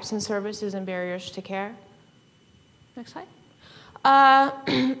needs, gaps in services, and barriers to care. Next slide.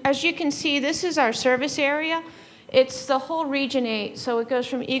 As you can see, this is our service area. It's the whole Region 8, so it goes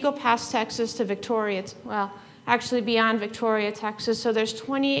from Eagle Pass, Texas to Victoria, well, actually beyond Victoria, Texas. So there's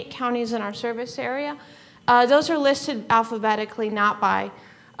 28 counties in our service area. Those are listed alphabetically, not by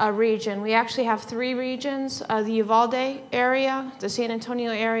region. We actually have 3 regions, the Uvalde area, the San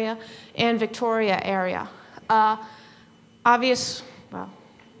Antonio area, and Victoria area. So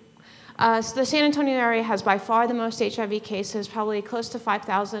the San Antonio area has by far the most HIV cases, probably close to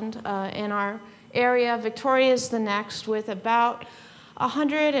 5,000 in our area. Victoria is the next with about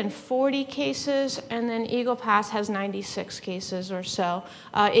 140 cases, and then Eagle Pass has 96 cases or so.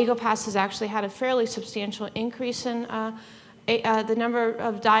 Eagle Pass has actually had a fairly substantial increase in the number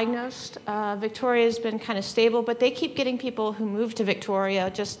of diagnosed. Victoria has been kind of stable, but they keep getting people who move to Victoria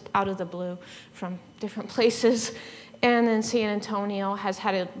just out of the blue from different places. And then San Antonio has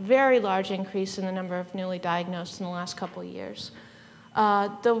had a very large increase in the number of newly diagnosed in the last couple of years.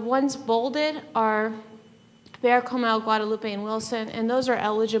 The ones bolded are Bear, Comel, Guadalupe, and Wilson, and those are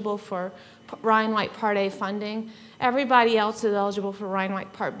eligible for Ryan White Part A funding. Everybody else is eligible for Ryan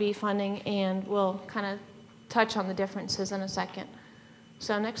White Part B funding, and we'll kind of touch on the differences in a second.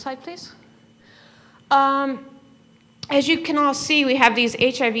 So next slide, please. As you can all see, we have these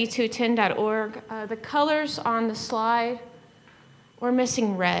HIV210.org. The colors on the slide, we're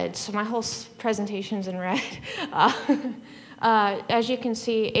missing red, so my whole presentation's in red. As you can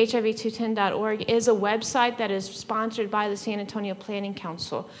see, HIV210.org is a website that is sponsored by the San Antonio Planning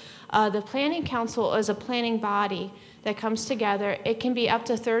Council. The Planning Council is a planning body that comes together. It can be up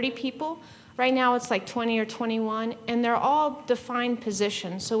to 30 people. Right now it's like 20 or 21, and they're all defined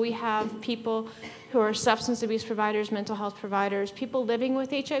positions. So we have people who are substance abuse providers, mental health providers, people living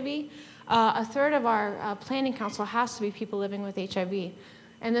with HIV. A third of our Planning Council has to be people living with HIV.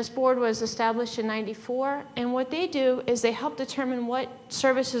 And this board was established in '94, and what they do is they help determine what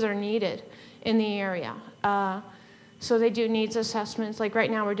services are needed in the area. So they do needs assessments. Like right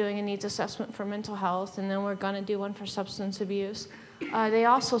now we're doing a needs assessment for mental health, and then we're going to do one for substance abuse. They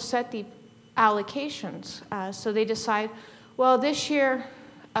also set the allocations. So they decide, well, this year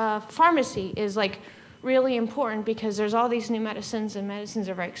pharmacy is like really important because there's all these new medicines, and medicines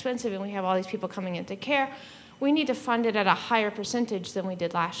are very expensive, and we have all these people coming into care. We need to fund it at a higher percentage than we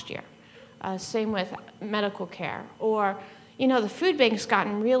did last year. Same with medical care. Or, you know, the food bank's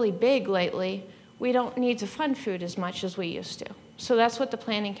gotten really big lately. We don't need to fund food as much as we used to. So that's what the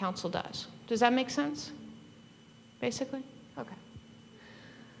Planning Council does. Does that make sense, basically? Okay.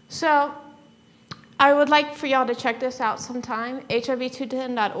 So I would like for y'all to check this out sometime.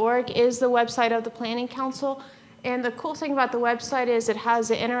 HIV210.org is the website of the Planning Council. And the cool thing about the website is it has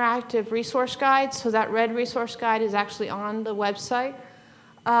an interactive resource guide. So that red resource guide is actually on the website.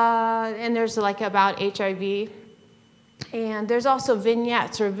 And there's like about HIV. And there's also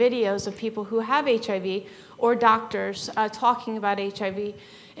vignettes or videos of people who have HIV or doctors talking about HIV.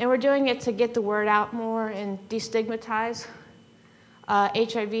 And we're doing it to get the word out more and destigmatize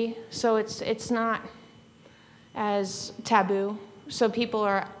HIV. So it's not as taboo. So people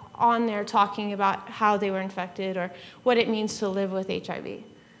are on there talking about how they were infected or what it means to live with HIV.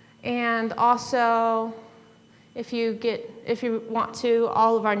 And also, if you want to,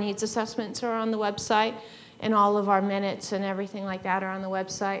 all of our needs assessments are on the website, and all of our minutes and everything like that are on the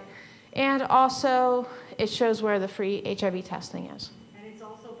website. And also, it shows where the free HIV testing is. And it's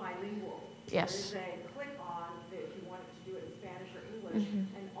also bilingual. Yes. There's a click on that if you wanted to do it in Spanish or English,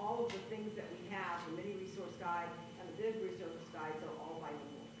 and all of the things that we have, the mini resource guide and the big resource guides are all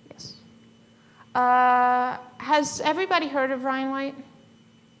bilingual. Yes. Has everybody heard of Ryan White?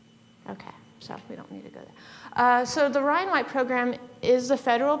 Okay, so we don't need to go there. So the Ryan White program is a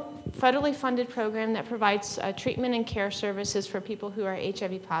federally funded program that provides treatment and care services for people who are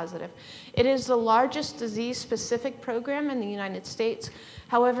HIV positive. It is the largest disease-specific program in the United States.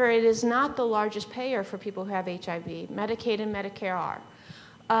 However, it is not the largest payer for people who have HIV. Medicaid and Medicare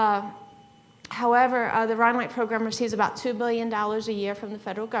are. However, the Ryan White program receives about $2 billion a year from the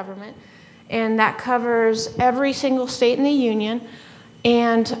federal government, and that covers every single state in the union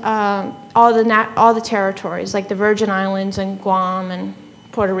and all the territories, like the Virgin Islands and Guam and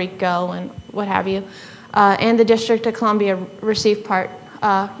Puerto Rico and what have you. And the District of Columbia receive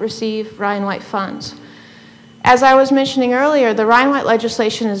Ryan White funds. As I was mentioning earlier, the Ryan White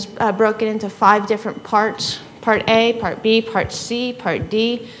legislation is broken into 5 different parts: Part A, Part B, Part C, Part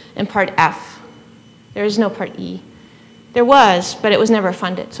D, and Part F. There is no Part E. There was, but it was never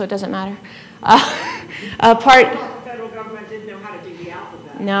funded, so it doesn't matter. Federal government didn't know how to do the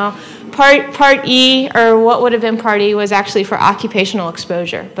alphabet. No. Part E, or what would have been Part E, was actually for occupational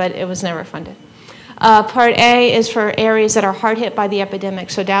exposure, but it was never funded. Part A is for areas that are hard hit by the epidemic,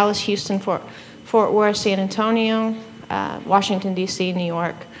 so Dallas, Houston, Fort Worth, San Antonio, Washington, D.C., New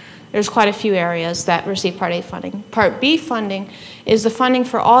York. There's quite a few areas that receive Part A funding. Part B funding is the funding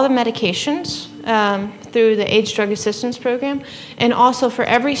for all the medications through the AIDS Drug Assistance Program, and also for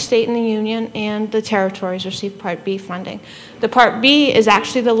every state in the union and the territories receive Part B funding. The Part B is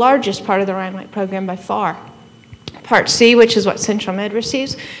actually the largest part of the Ryan White program by far. Part C, which is what Central Med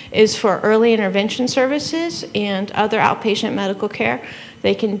receives, is for early intervention services and other outpatient medical care.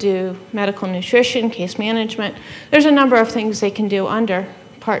 They can do medical nutrition, case management. There's a number of things they can do under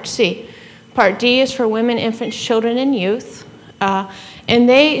Part C. Part D is for women, infants, children, and youth. And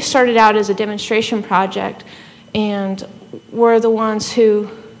they started out as a demonstration project and were the ones who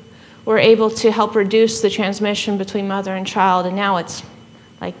were able to help reduce the transmission between mother and child, and now it's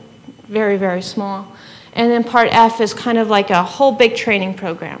like very, very small. And then Part F is kind of like a whole big training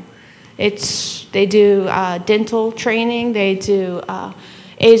program. They do dental training, they do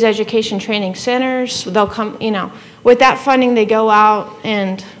AIDS education training centers. They'll come, you know, with that funding, they go out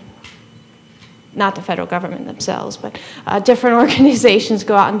and, not the federal government themselves, but different organizations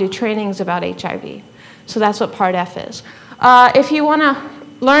go out and do trainings about HIV. So that's what Part F is. If you want to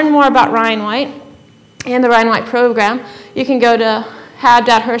learn more about Ryan White and the Ryan White program, you can go to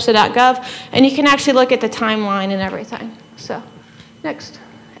hab.hrsa.gov, and you can actually look at the timeline and everything. So, next.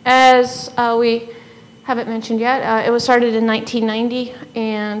 As we haven't mentioned yet, it was started in 1990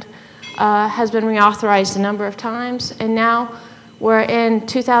 and has been reauthorized a number of times, and now we're in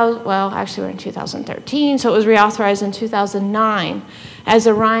 2000, well, actually we're in 2013, so it was reauthorized in 2009 as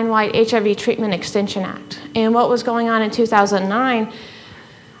the Ryan White HIV Treatment Extension Act. And what was going on in 2009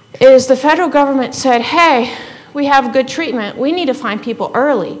 is the federal government said, hey, we have good treatment. We need to find people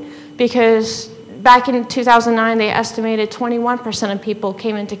early, because back in 2009, they estimated 21% of people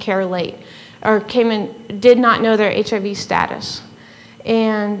came into care late or did not know their HIV status.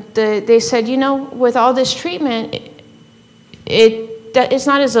 And they said, you know, with all this treatment, it's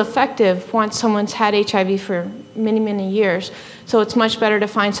not as effective once someone's had HIV for many, many years. So it's much better to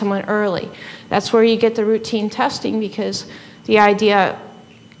find someone early. That's where you get the routine testing, because the idea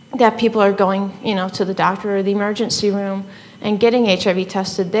that people are going, you know, to the doctor or the emergency room and getting HIV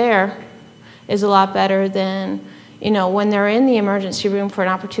tested there is a lot better than, you know, when they're in the emergency room for an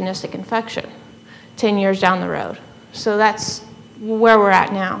opportunistic infection 10 years down the road. So that's where we're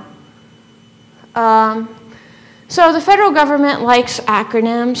at now. So the federal government likes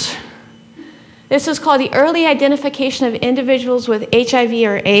acronyms. This is called the Early Identification of Individuals with HIV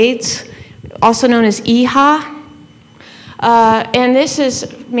or AIDS, also known as EHA. And this is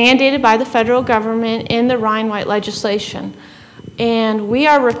mandated by the federal government in the Ryan White legislation. And we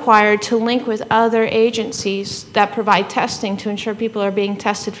are required to link with other agencies that provide testing to ensure people are being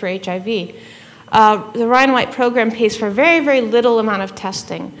tested for HIV. The Ryan White program pays for a very, very little amount of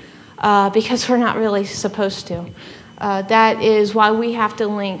testing because we're not really supposed to. That is why we have to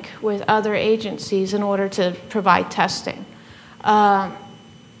link with other agencies in order to provide testing. And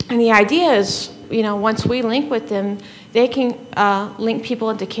the idea is, you know, once we link with them, they can link people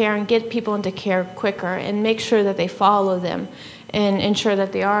into care and get people into care quicker and make sure that they follow them and ensure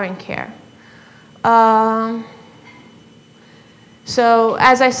that they are in care. So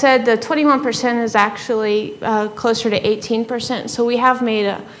as I said, the 21% is actually closer to 18%. So we have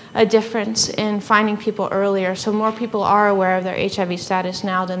made a difference in finding people earlier. So more people are aware of their HIV status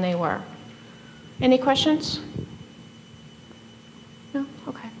now than they were. Any questions? No?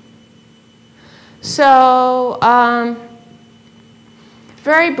 Okay. So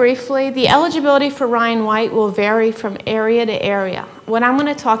very briefly, the eligibility for Ryan White will vary from area to area. What I'm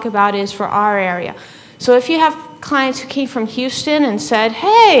going to talk about is for our area. So if you have clients who came from Houston and said,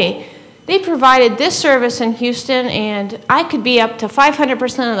 hey, they provided this service in Houston and I could be up to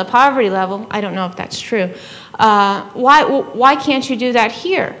 500% of the poverty level, I don't know if that's true, why can't you do that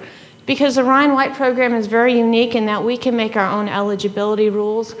here? Because the Ryan White program is very unique in that we can make our own eligibility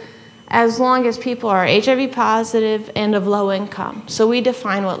rules as long as people are HIV positive and of low income. So we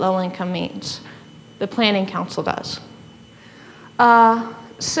define what low income means. The Planning Council does.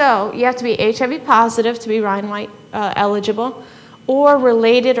 So you have to be HIV positive to be Ryan White eligible, or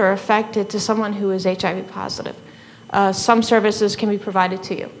related or affected to someone who is HIV positive. Some services can be provided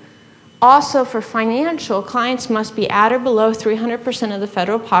to you. Also, for financial, clients must be at or below 300% of the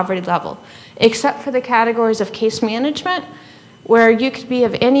federal poverty level, except for the categories of case management, where you could be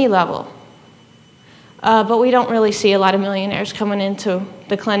of any level. But we don't really see a lot of millionaires coming into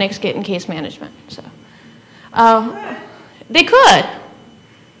the clinics getting case management. So, they could.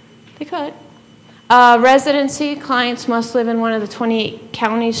 They could. Residency, clients must live in one of the 28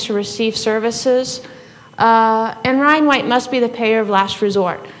 counties to receive services. And Ryan White must be the payer of last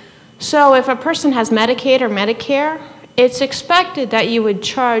resort. So if a person has Medicaid or Medicare, it's expected that you would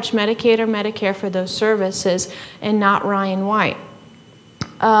charge Medicaid or Medicare for those services and not Ryan White.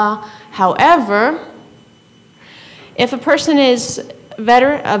 However, if a person is a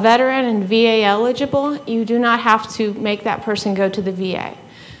veteran and VA eligible, you do not have to make that person go to the VA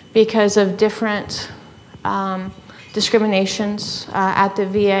because of different discriminations at the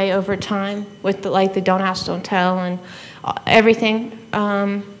VA over time with like the Don't Ask, Don't Tell and everything.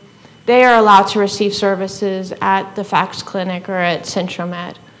 They are allowed to receive services at the Fax Clinic or at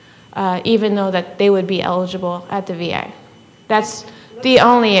Centromed, even though that they would be eligible at the VA. That's the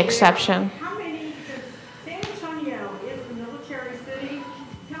only exception. How many, San Antonio is a military city.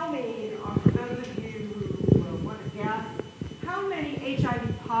 Tell me, for those of you who want to guess, how many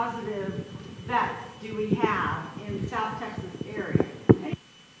HIV positive vets do we have in the South Texas area?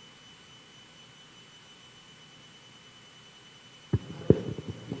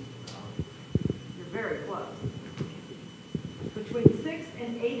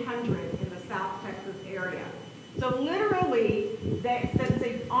 and 800 in the South Texas area. So literally, since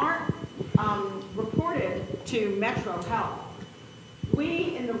they aren't reported to Metro Health,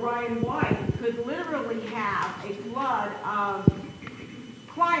 we in the Ryan White could literally have a flood of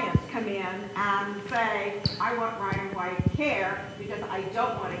clients come in and say, I want Ryan White care because I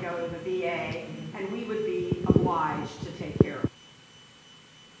don't want to go to the VA, and we would be obliged to take care of it.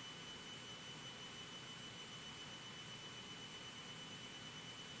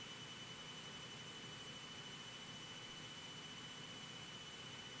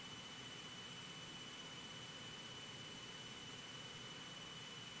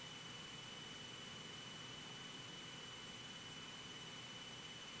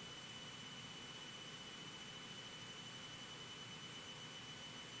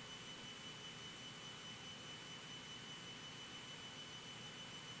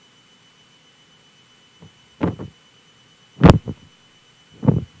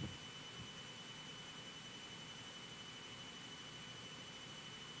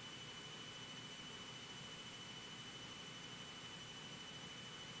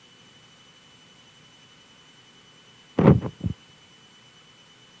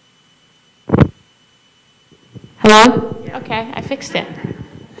 Hello? Okay, I fixed it.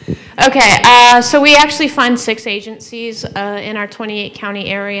 Okay, so we actually fund 6 agencies in our 28 county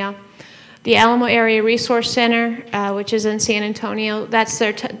area. The Alamo Area Resource Center, which is in San Antonio, that's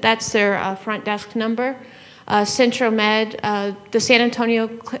their front desk number. Centro Med, the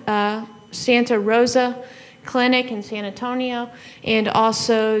Santa Rosa Clinic in San Antonio, and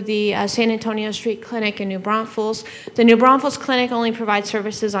also the San Antonio Street Clinic in New Braunfels. The New Braunfels Clinic only provides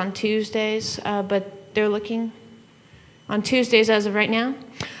services on Tuesdays, but they're looking on Tuesdays as of right now.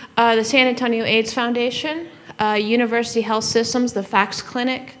 The San Antonio AIDS Foundation, University Health Systems, the FACS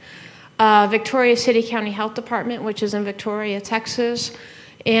Clinic, Victoria City County Health Department, which is in Victoria, Texas,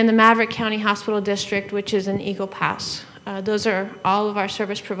 and the Maverick County Hospital District, which is in Eagle Pass. Those are all of our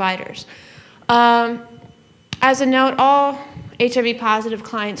service providers. As a note, all HIV positive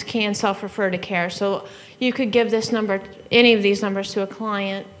clients can self-refer to care. So you could give this number, any of these numbers to a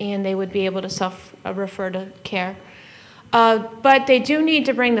client, and they would be able to self-refer to care. But they do need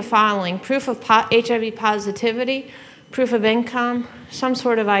to bring the following: proof of HIV positivity, proof of income, some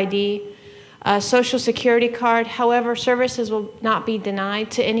sort of ID, a social security card. However, services will not be denied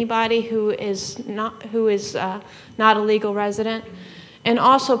to anybody who is not a legal resident, and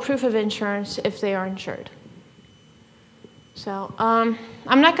also proof of insurance if they are insured. So I'm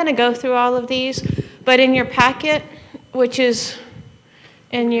not going to go through all of these, but in your packet, which is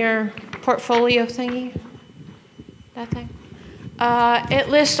in your portfolio thingy, that thing, it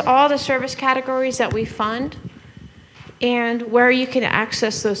lists all the service categories that we fund and where you can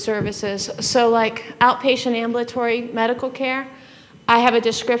access those services. So like outpatient ambulatory medical care, I have a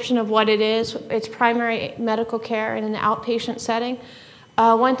description of what it is. It's primary medical care in an outpatient setting.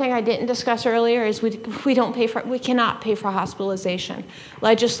 One thing I didn't discuss earlier is we cannot pay for hospitalization.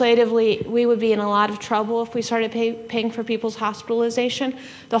 Legislatively, we would be in a lot of trouble if we started paying for people's hospitalization.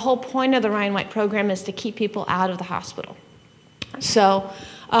 The whole point of the Ryan White program is to keep people out of the hospital. So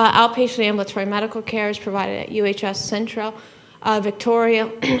outpatient ambulatory medical care is provided at UHS Central, Victoria,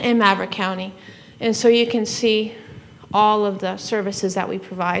 and Maverick County. And so you can see all of the services that we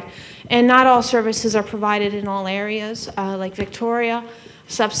provide. And not all services are provided in all areas. Like Victoria,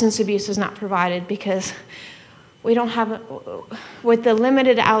 substance abuse is not provided because we don't have, with the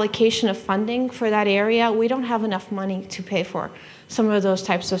limited allocation of funding for that area, we don't have enough money to pay for some of those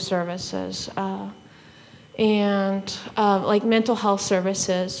types of services. Like mental health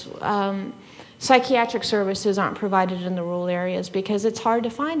services, psychiatric services aren't provided in the rural areas because it's hard to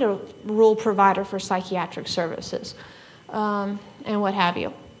find a rural provider for psychiatric services, and what have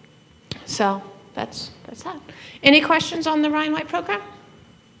you. So that's that. Any questions on the Ryan White program?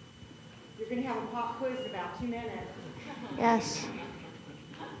 You're going to have a pop quiz in about 2 minutes. Yes.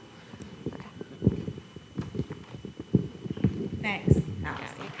 Thanks.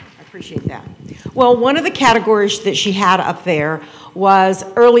 I appreciate that. Well, one of the categories that she had up there was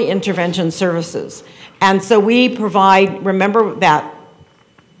early intervention services. And so we provide, remember that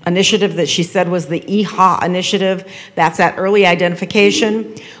initiative that she said was the EHA initiative? That's that early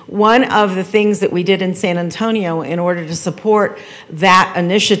identification. One of the things that we did in San Antonio in order to support that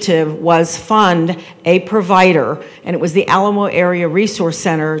initiative was fund a provider, and it was the Alamo Area Resource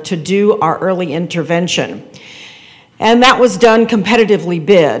Center, to do our early intervention. And that was done competitively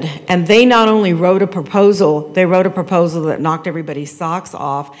bid. And they not only wrote a proposal, they wrote a proposal that knocked everybody's socks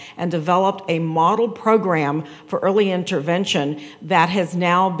off and developed a model program for early intervention that has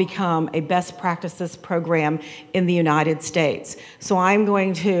now become a best practices program in the United States. So I'm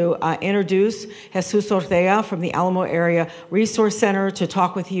going to introduce Jesus Ortega from the Alamo Area Resource Center to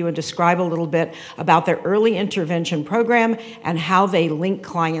talk with you and describe a little bit about their early intervention program and how they link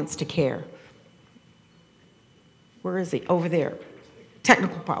clients to care. Where is he? Over there.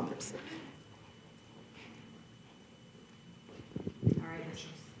 Technical problems. All right.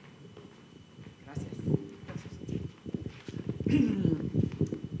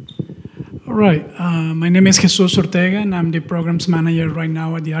 All right. My name is Jesus Ortega, and I'm the programs manager right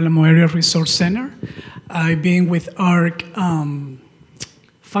now at the Alamo Area Resource Center. I've been with ARC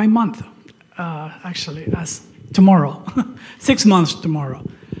 5 months, actually, as tomorrow, 6 months tomorrow.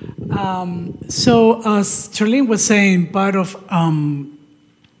 So as Charlene was saying, part of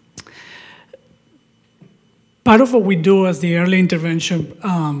what we do as the early intervention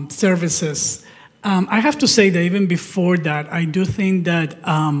services, I have to say that even before that, I do think that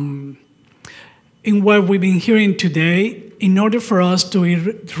in what we've been hearing today, in order for us to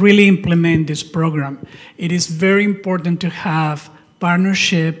really implement this program, it is very important to have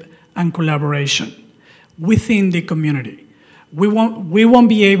partnership and collaboration within the community. We won't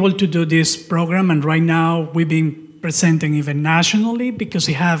be able to do this program, and right now we've been presenting even nationally because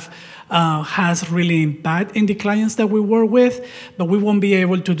it has really impact in the clients that we work with, but we won't be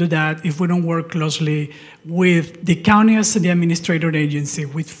able to do that if we don't work closely with the county as the administrator agency,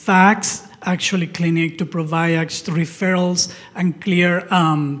 with FACTS, actually clinic, to provide referrals and clear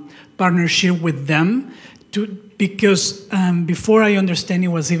partnership with them. Because before I understand it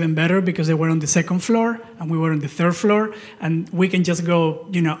was even better because they were on the second floor and we were on the third floor and we can just go,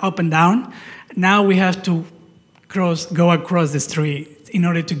 up and down. Now we have to go across the street in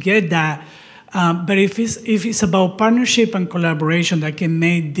order to get that. But if it's about partnership and collaboration that can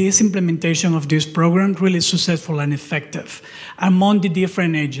make this implementation of this program really successful and effective among the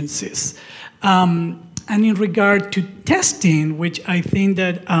different agencies. And in regard to testing, which I think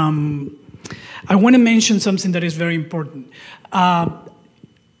that I want to mention something that is very important.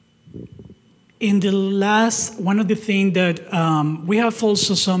 In the last, one of the things that we have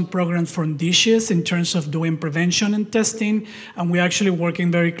also some programs from DISHES in terms of doing prevention and testing, and we're actually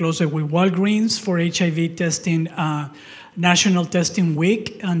working very closely with Walgreens for HIV testing, National Testing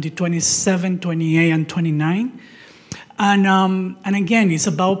Week on the 27, 28, and 29. And again, it's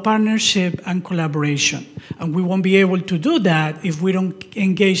about partnership and collaboration. And we won't be able to do that if we don't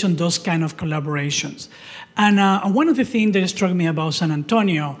engage in those kind of collaborations. And one of the things that struck me about San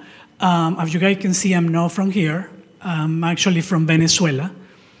Antonio, as you guys can see, I'm not from here. I'm actually from Venezuela.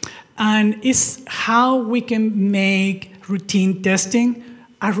 And it's how we can make routine testing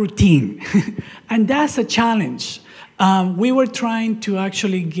a routine. And that's a challenge. We were trying to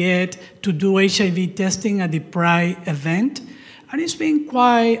actually get to do HIV testing at the Pride event, and it's been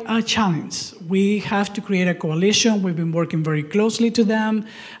quite a challenge. We have to create a coalition. We've been working very closely to them,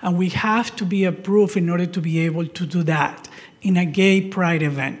 and we have to be approved in order to be able to do that in a gay Pride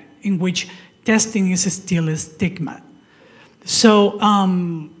event, in which testing is still a stigma. So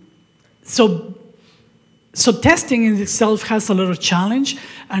testing in itself has a lot of challenge,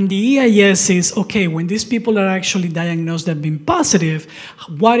 and the EIS is, okay, when these people are actually diagnosed as being positive,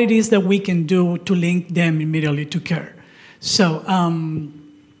 what it is that we can do to link them immediately to care. So and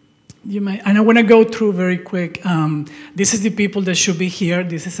I want to go through very quick. This is the people that should be here.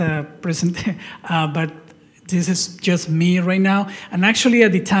 This is a present, but this is just me right now. And actually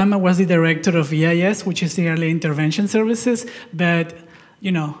at the time I was the director of EIS, which is the Early Intervention Services, but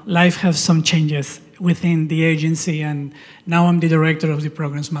life has some changes within the agency, and now I'm the director of the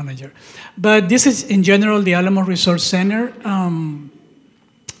programs manager. But this is, in general, the Alamo Resource Center.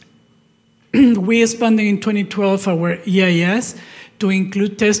 We expanded in 2012 our EIS to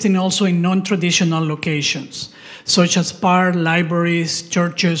include testing also in non-traditional locations, such as parks, libraries,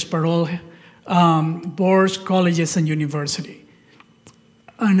 churches, parole boards, colleges, and university.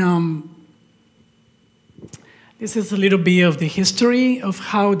 And this is a little bit of the history of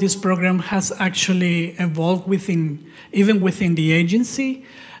how this program has actually evolved even within the agency.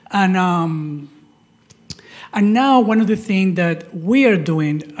 And now one of the things that we are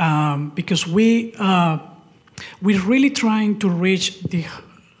doing, because we're really trying to reach the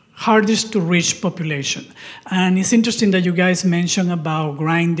hardest to reach population. And it's interesting that you guys mentioned about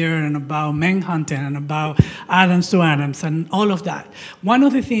Grindr and about Manhunt and about Adams to Adams and all of that. One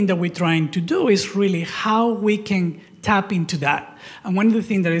of the things that we're trying to do is really how we can tap into that. And one of the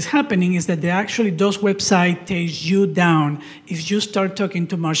things that is happening is that those websites take you down if you start talking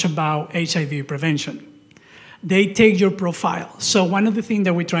too much about HIV prevention. They take your profile. So one of the things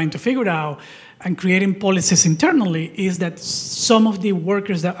that we're trying to figure out and creating policies internally is that some of the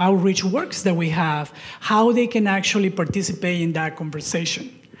workers, the outreach workers that we have, how they can actually participate in that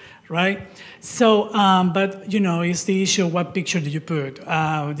conversation, right? So, but it's the issue of what picture do you put?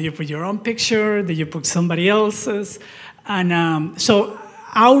 Do you put your own picture? Do you put somebody else's? And so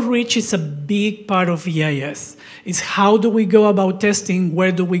outreach is a big part of EIS. It's how do we go about testing?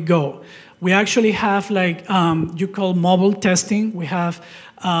 Where do we go? We actually have you call mobile testing. We have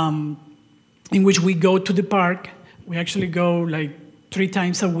in which we go to the park. We actually go 3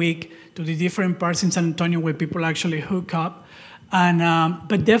 times a week to the different parks in San Antonio where people actually hook up. And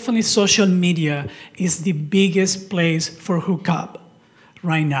but definitely social media is the biggest place for hookup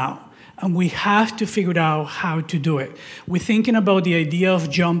right now. And we have to figure out how to do it. We're thinking about the idea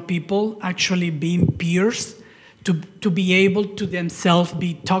of young people actually being peers, to be able to themselves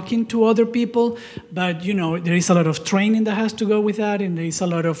be talking to other people, but there is a lot of training that has to go with that, and there is a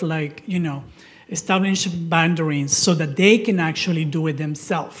lot of establishing boundaries so that they can actually do it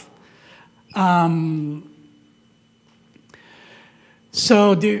themselves.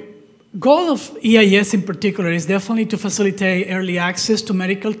 So the goal of EIS in particular is definitely to facilitate early access to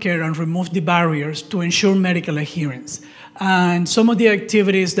medical care and remove the barriers to ensure medical adherence. And some of the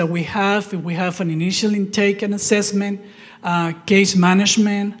activities that we have an initial intake and assessment, case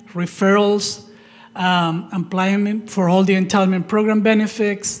management, referrals, employment for all the entitlement program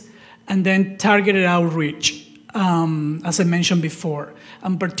benefits, and then targeted outreach, as I mentioned before,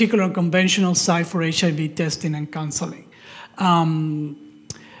 and particular conventional site for HIV testing and counseling.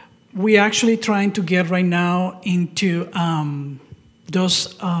 We're actually trying to get right now into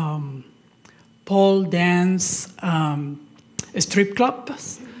those pole dance strip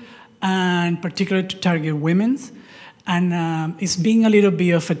clubs, and particularly to target women. And it's being a little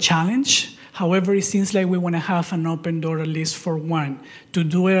bit of a challenge. However, it seems like we want to have an open door, at least for one, to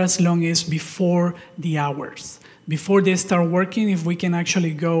do it as long as before the hours. Before they start working, if we can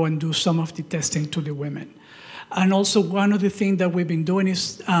actually go and do some of the testing to the women. And also one of the things that we've been doing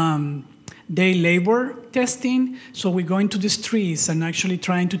is day labor testing. So we're going to the streets and actually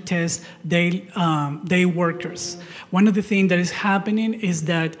trying to test day workers. One of the things that is happening is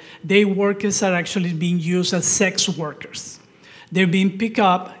that day workers are actually being used as sex workers. They're being picked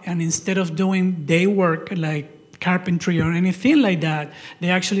up, and instead of doing day work like carpentry or anything like that,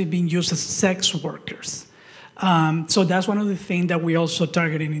 they're actually being used as sex workers. So that's one of the things that we're also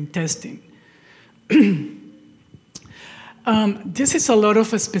targeting in testing. This is a lot of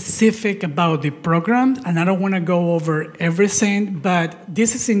specific about the program, and I don't want to go over everything, but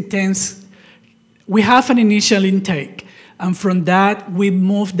this is intense. We have an initial intake, and from that, we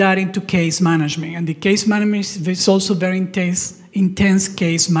move that into case management. And the case management is also very intense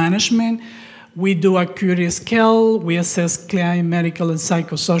case management. We do a acuity scale, we assess client medical and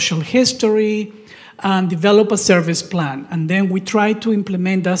psychosocial history, and develop a service plan. And then we try to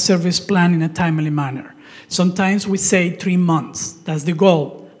implement that service plan in a timely manner. Sometimes we say 3 months, that's the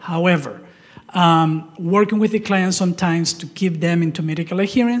goal. However, working with the client sometimes to keep them into medical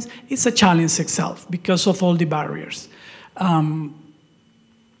adherence is a challenge itself because of all the barriers.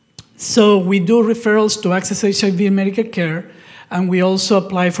 So we do referrals to access HIV medical care, and we also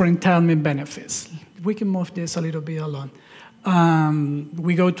apply for entitlement benefits. We can move this a little bit along.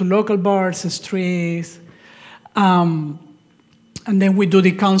 We go to local bars, streets, and then we do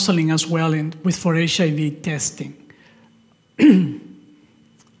the counseling as well for HIV testing.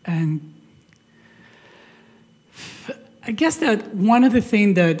 And I guess that one of the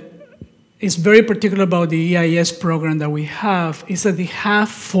things that is very particular about the EIS program that we have is that they have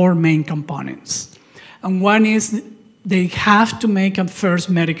 4 main components. And one is they have to make a first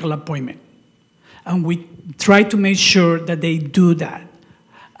medical appointment. And we try to make sure that they do that.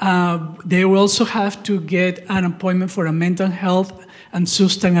 They will also have to get an appointment for a mental health and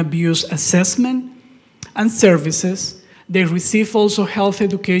substance abuse assessment and services. They receive also health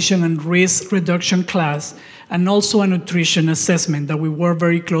education and risk reduction class, and also a nutrition assessment that we work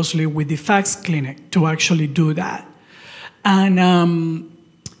very closely with the FACS clinic to actually do that. And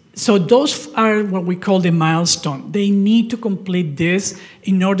so those are what we call the milestone. They need to complete this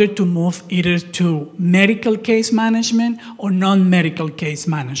in order to move either to medical case management or non-medical case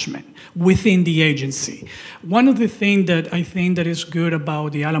management within the agency. One of the things that I think that is good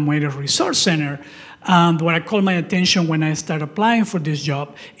about the Alameda Resource Center, what I call my attention when I start applying for this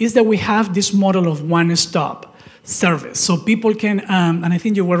job, is that we have this model of one stop. service. So people can, and I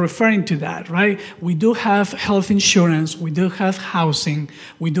think you were referring to that, right? We do have health insurance, we do have housing,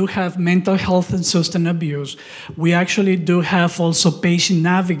 we do have mental health and substance abuse. We actually do have also patient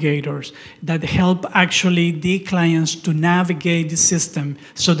navigators that help actually the clients to navigate the system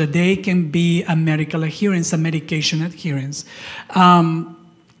so that they can be a medical adherence, a medication adherence.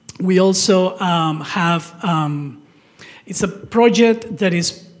 We also have, it's a project that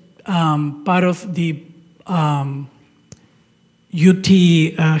is part of the UT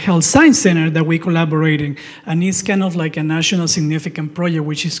Health Science Center that we're collaborating, and it's kind of like a national significant project,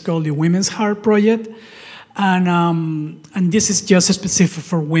 which is called the Women's Heart Project, and this is just specific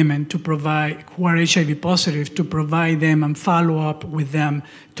for women to provide who are HIV positive, to provide them and follow up with them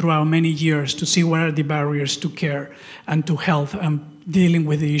throughout many years to see what are the barriers to care and to health and dealing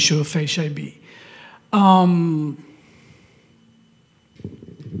with the issue of HIV.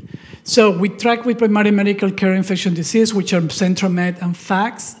 So we track with primary medical care infectious disease, which are CentroMed and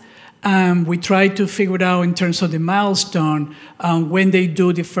FACS. We try to figure out in terms of the milestone when they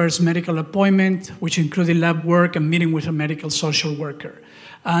do the first medical appointment, which included lab work and meeting with a medical social worker.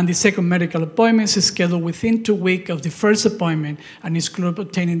 And the second medical appointment is scheduled within 2 weeks of the first appointment and includes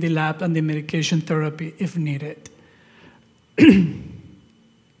obtaining the lab and the medication therapy if needed.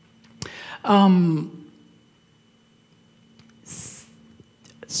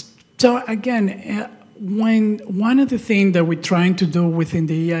 So again, one of the things that we're trying to do within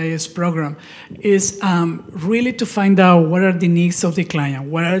the EIS program is really to find out what are the needs of the client,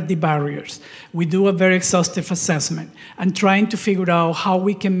 what are the barriers. We do a very exhaustive assessment and trying to figure out how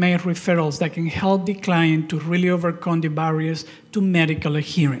we can make referrals that can help the client to really overcome the barriers to medical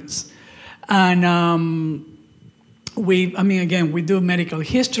adherence. And we do medical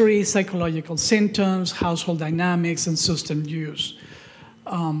history, psychological symptoms, household dynamics, and substance use.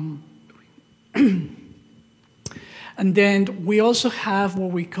 And then we also have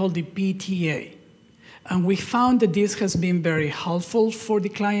what we call the PTA. And we found that this has been very helpful for the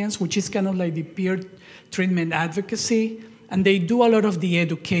clients, which is kind of like the peer treatment advocacy. And they do a lot of the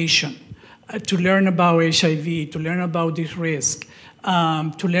education to learn about HIV, to learn about this risk,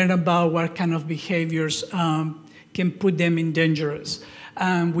 to learn about what kind of behaviors can put them in dangerous.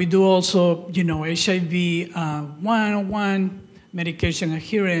 We do also, HIV 101, medication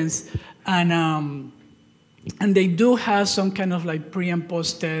adherence, and they do have some kind of like pre and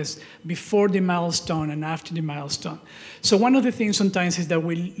post tests before the milestone and after the milestone. So one of the things sometimes is that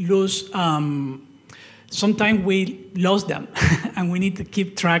we lose, sometimes we lost them and we need to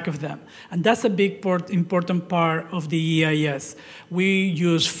keep track of them. And that's a big important part of the EIS. We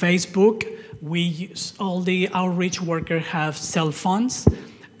use Facebook. We use, all the outreach workers have cell phones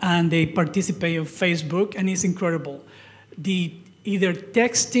and they participate on Facebook, and it's incredible. Either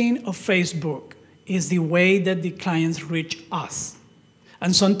texting or Facebook is the way that the clients reach us.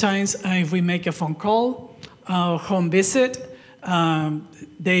 And sometimes if we make a phone call, home visit,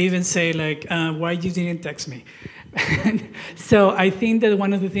 they even say like, why you didn't text me? So I think that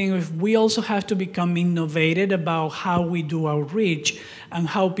one of the things, we also have to become innovative about how we do outreach and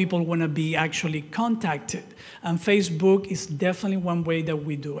how people want to be actually contacted. And Facebook is definitely one way that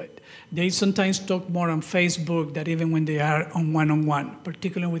we do it. They sometimes talk more on Facebook than even when they are on one-on-one,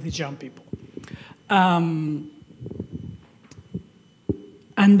 particularly with the young people. And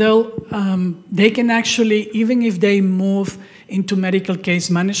they can actually, even if they move into medical case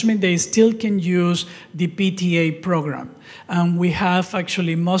management, they still can use the PTA program. And we have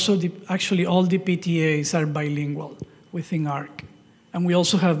actually all the PTAs are bilingual within ARC. And we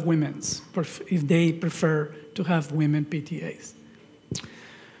also have women's, if they prefer to have women PTAs.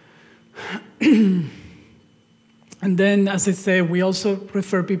 And then, as I say, we also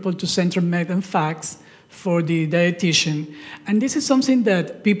refer people to CentroMed and FACS for the dietitian. And this is something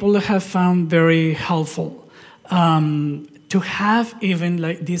that people have found very helpful. To have even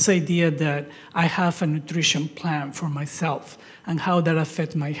like this idea that I have a nutrition plan for myself and how that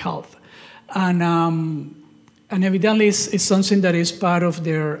affects my health. And evidently it's something that is part of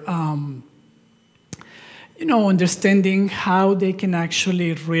their understanding how they can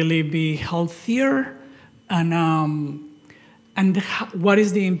actually really be healthier and what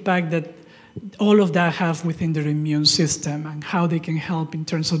is the impact that all of that have within their immune system and how they can help in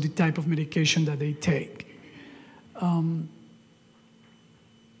terms of the type of medication that they take.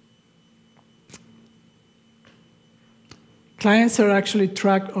 Clients are actually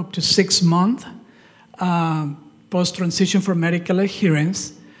tracked up to 6 months post-transition for medical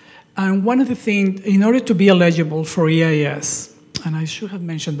adherence. And one of the things, in order to be eligible for EIS, and I should have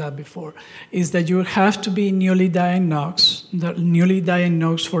mentioned that before, is that you have to be newly diagnosed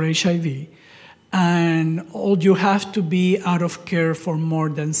for HIV, and you have to be out of care for more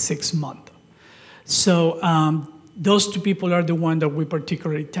than 6 months. So those two people are the ones that we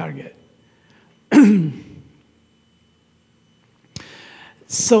particularly target.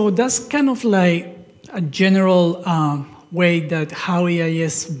 So that's kind of like a general way that how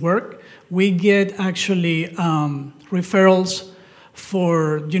EIS work. We get actually referrals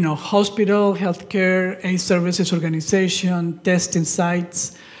for hospital, healthcare, AIDS services organization, testing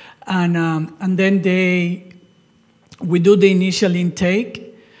sites, and then we do the initial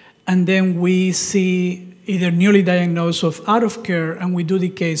intake, and then we see either newly diagnosed or out of care, and we do the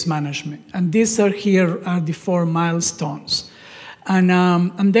case management. And these are the 4 milestones.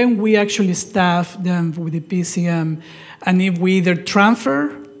 And then we actually staff them with the PCM, and if we either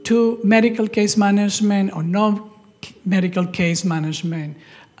transfer to medical case management or non-medical case management,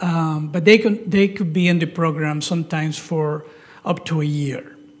 but they could be in the program sometimes for up to a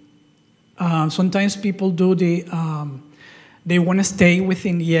year. Sometimes people they want to stay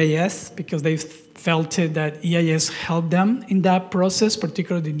within EIS because they felt that EIS helped them in that process,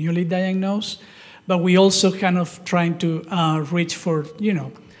 particularly the newly diagnosed. But we also kind of trying to reach for,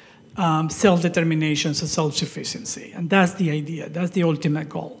 self-determination and self-sufficiency. And that's the idea. That's the ultimate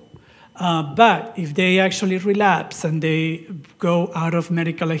goal. But if they actually relapse and they go out of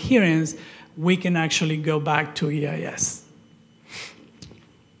medical adherence, we can actually go back to EIS.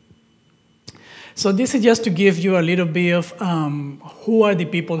 So this is just to give you a little bit of who are the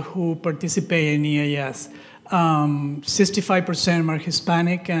people who participate in EIS. 65% are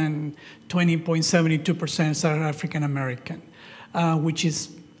Hispanic and 20.72% are African American, which is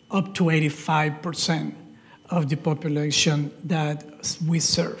up to 85% of the population that we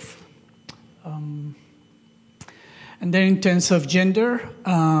serve. And then in terms of gender,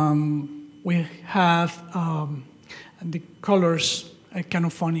 we have, and the colors are kind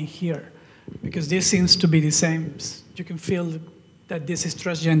of funny here, because this seems to be the same. You can feel that this is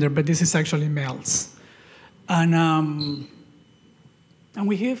transgender, but this is actually males. And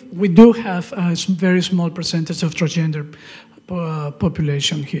we do have a very small percentage of transgender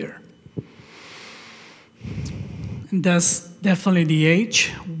population here. And that's definitely the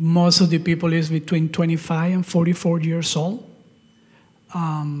age. Most of the people is between 25 and 44 years old.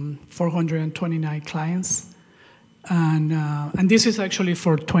 429 clients. And this is actually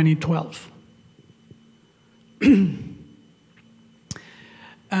for 2012.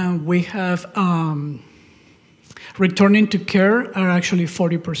 And we have returning to care are actually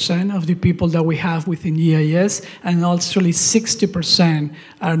 40% of the people that we have within EIS, and actually 60%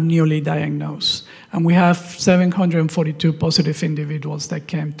 are newly diagnosed. And we have 742 positive individuals that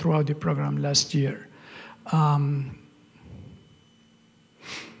came throughout the program last year.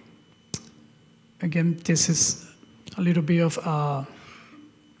 Again, this is a little bit of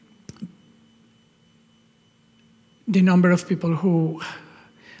the number of people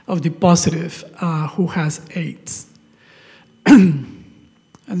of the positive who has AIDS.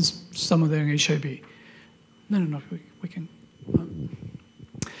 And some of them HIV. No, we can.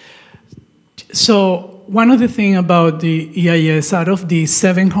 So one of the things about the EIS, out of the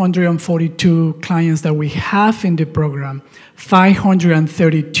 742 clients that we have in the program,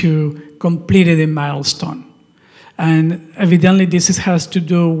 532 completed a milestone. And evidently this has to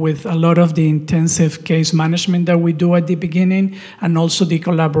do with a lot of the intensive case management that we do at the beginning, and also the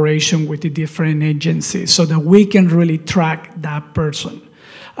collaboration with the different agencies so that we can really track that person,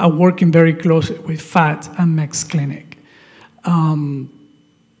 working very closely with FAT and MEX Clinic.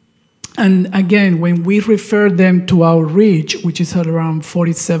 And again, when we refer them to our reach, which is at around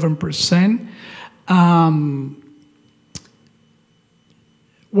 47%,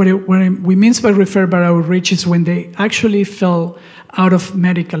 what we mean by refer by our reach is when they actually fell out of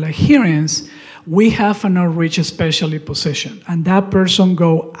medical adherence, we have an outreach specialist position, and that person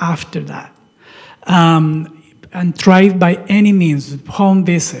go after that. And try by any means, home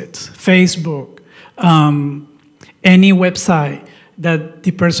visits, Facebook, any website that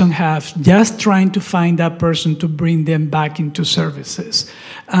the person has, just trying to find that person to bring them back into services.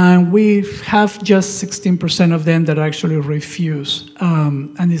 And we have just 16% of them that actually refuse.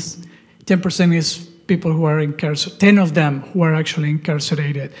 And 10% is people who are incarcerated, 10 of them who are actually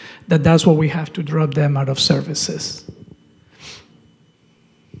incarcerated, that's what we have to drop them out of services.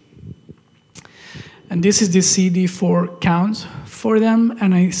 And this is the CD4 count for them,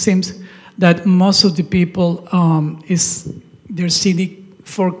 and it seems that most of the people their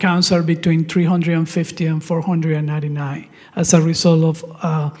CD4 counts are between 350 and 499 as a result of,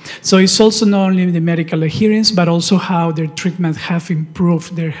 so it's also not only the medical adherence, but also how their treatment have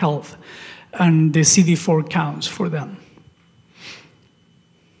improved their health and the CD4 counts for them.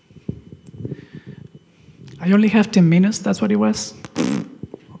 I only have 10 minutes, that's what it was?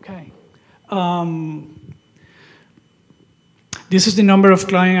 Okay. This is the number of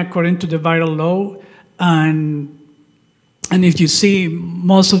clients according to the viral load, and if you see,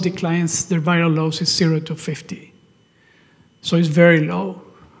 most of the clients, their viral loads is 0 to 50. So it's very low.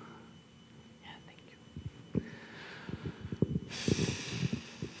 Yeah, thank you.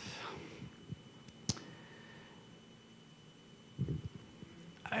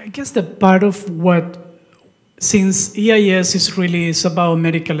 I guess the part of what, since EIS is about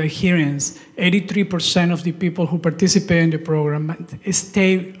medical adherence, 83% of the people who participate in the program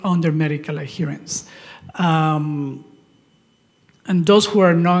stay under medical adherence. And those who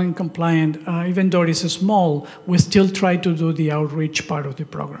are non-compliant, even though it is small, we still try to do the outreach part of the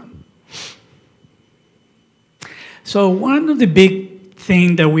program. So one of the big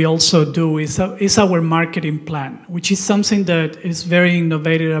things that we also do is our marketing plan, which is something that is very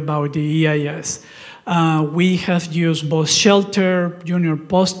innovative about the EIS. We have used both shelter, junior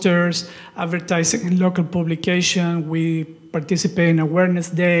posters, advertising in local publication. We participate in Awareness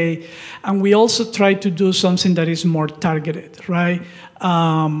Day, and we also try to do something that is more targeted, right?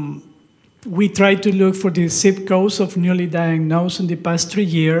 We try to look for the zip codes of newly diagnosed in the past 3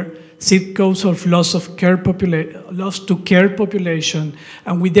 years, zip codes of loss to care population,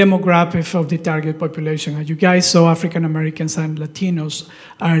 and with demographics of the target population. As you guys saw, African Americans and Latinos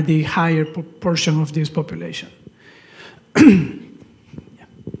are the higher portion of this population. Thank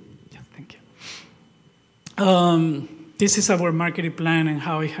you. This is our marketing plan and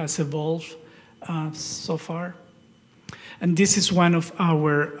how it has evolved so far. And this is one of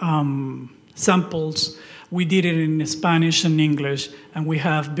our samples. We did it in Spanish and English, and we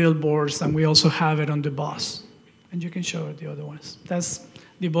have billboards, and we also have it on the bus. And you can show the other ones. That's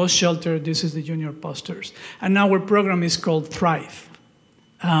the bus shelter. This is the junior posters. And our program is called Thrive.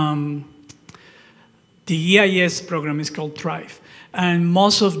 The EIS program is called Thrive. And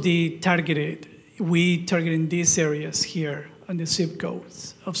most of the we target in these areas here on the zip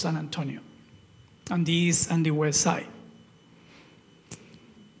codes of San Antonio, on the east and the west side.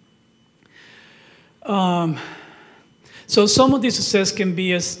 So some of the success can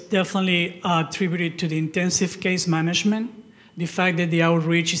be definitely attributed to the intensive case management, the fact that the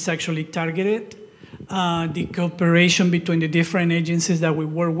outreach is actually targeted, the cooperation between the different agencies that we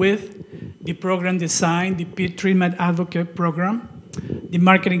work with, the program design, the peer treatment advocate program, the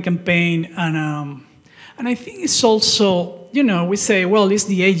marketing campaign, and I think it's also, we say, well, it's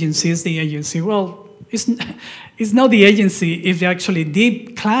the agency. Well, it's not the agency if actually the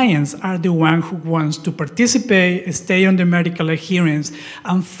clients are the one who wants to participate, stay under medical adherence,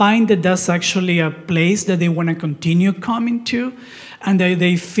 and find that that's actually a place that they want to continue coming to, and that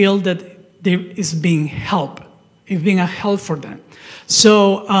they feel that it's being help. It's being a help for them.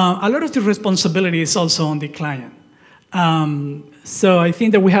 So a lot of the responsibility is also on the client. So I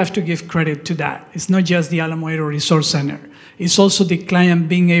think that we have to give credit to that. It's not just the Alamoero Resource Center. It's also the client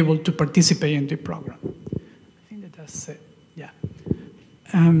being able to participate in the program. I think that's it, yeah.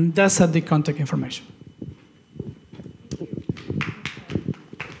 That's the contact information.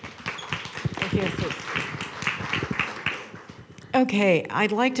 Thank you. Okay,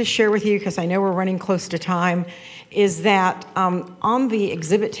 I'd like to share with you, because I know we're running close to time, is that on the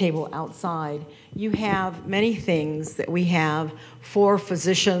exhibit table outside, you have many things that we have for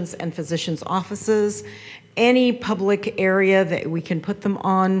physicians and physicians' offices, any public area that we can put them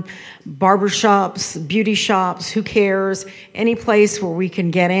on, barbershops, beauty shops, who cares, any place where we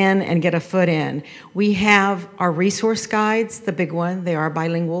can get in and get a foot in. We have our resource guides, the big one. They are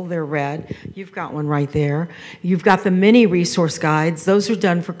bilingual, they're red. You've got one right there. You've got the mini resource guides. Those are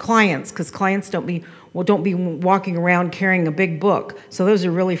done for clients, because clients don't be walking around carrying a big book. So those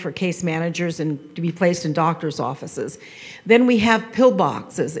are really for case managers and to be placed in doctors' offices. Then we have pill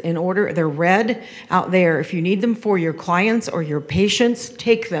boxes in order. They're red out there. If you need them for your clients or your patients,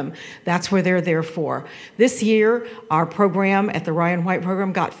 take them. That's where they're there for. This year, our program at the Ryan White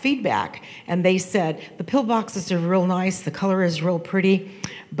program got feedback, and they said, the pill boxes are real nice, the color is real pretty,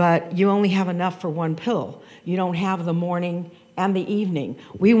 but you only have enough for one pill. You don't have the morning and the evening.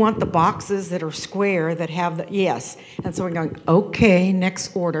 We want the boxes that are square that have the, yes. And so we're going, okay,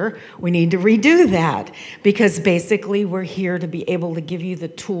 next order, we need to redo that, because basically we're here to be able to give you the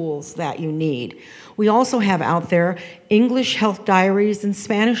tools that you need. We also have out there English health diaries and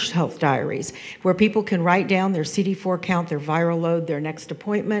Spanish health diaries, where people can write down their CD4 count, their viral load, their next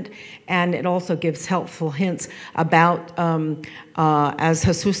appointment, and it also gives helpful hints about, as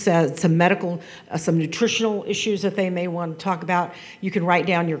Jesus said, some nutritional issues that they may want to talk about. You can write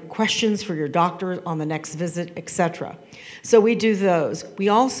down your questions for your doctor on the next visit, etc. So we do those. We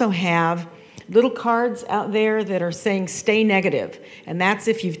also have little cards out there that are saying stay negative. And that's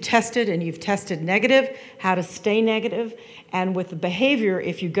if you've tested and you've tested negative, how to stay negative. And with the behavior,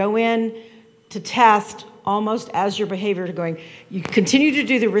 if you go in to test almost as your behavior is going, you continue to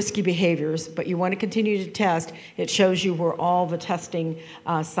do the risky behaviors, but you want to continue to test. It shows you where all the testing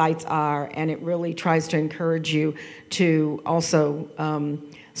sites are, and it really tries to encourage you to also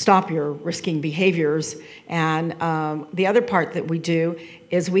stop your risking behaviors. And the other part that we do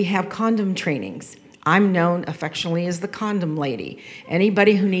is we have condom trainings. I'm known affectionately as the condom lady.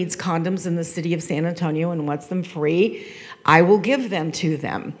 Anybody who needs condoms in the city of San Antonio and wants them free, I will give them to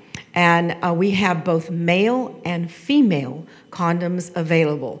them. And we have both male and female condoms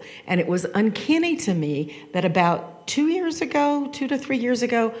available. And it was uncanny to me that about 2 to 3 years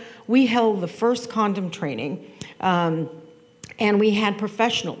ago, we held the first condom training. And we had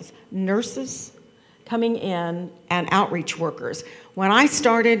professionals, nurses coming in, and outreach workers. When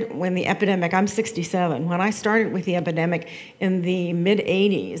the epidemic, I'm 67, when I started with the epidemic in the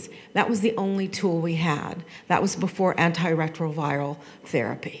mid-'80s, that was the only tool we had. That was before antiretroviral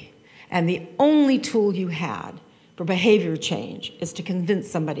therapy. And the only tool you had for behavior change is to convince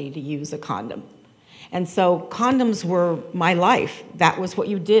somebody to use a condom. And so condoms were my life. That was what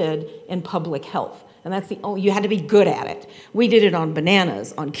you did in public health. And that's you had to be good at it. We did it on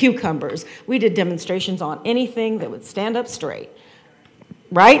bananas, on cucumbers. We did demonstrations on anything that would stand up straight.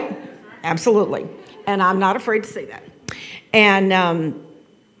 Right? Absolutely. And I'm not afraid to say that. And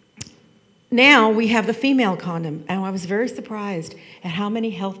now we have the female condom. And I was very surprised at how many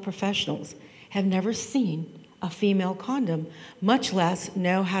health professionals have never seen a female condom, much less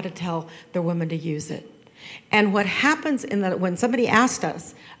know how to tell their women to use it. And what happens when somebody asked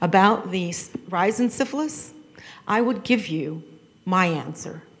us about the rise in syphilis, I would give you my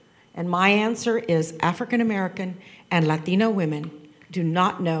answer. And my answer is African American and Latino women do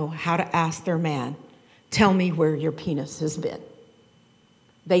not know how to ask their man, tell me where your penis has been.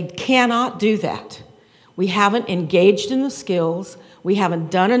 They cannot do that. We haven't engaged in the skills. We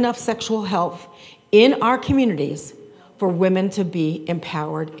haven't done enough sexual health in our communities for women to be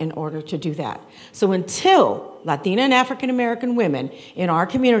empowered in order to do that. So until Latina and African American women in our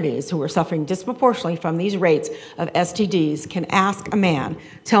communities who are suffering disproportionately from these rates of STDs can ask a man,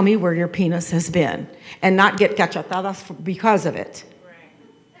 tell me where your penis has been, and not get cachetadas because of it,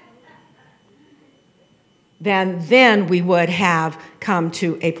 then we would have come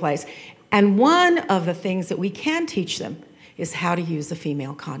to a place. And one of the things that we can teach them is how to use a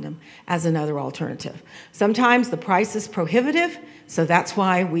female condom as another alternative. Sometimes the price is prohibitive, so that's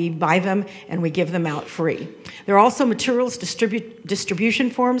why we buy them and we give them out free. There are also materials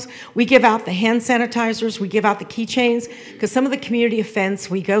distribution forms. We give out the hand sanitizers, we give out the keychains, because some of the community events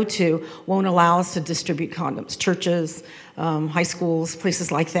we go to won't allow us to distribute condoms, churches, high schools,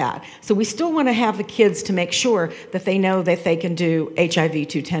 places like that. So we still want to have the kids to make sure that they know that they can do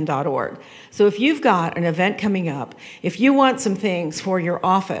HIV210.org. So if you've got an event coming up, if you want some things for your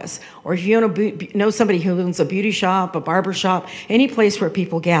office, or if you know somebody who owns a beauty shop, a barber shop, any place where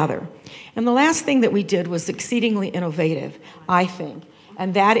people gather. And the last thing that we did was exceedingly innovative, I think,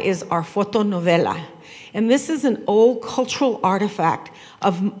 and that is our fotonovela. And this is an old cultural artifact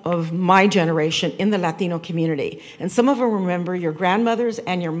of my generation in the Latino community. And some of them remember your grandmothers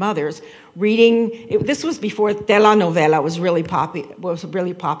and your mothers reading. This was before telenovela was really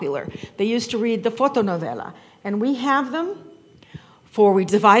popular. They used to read the fotonovela. And we have them we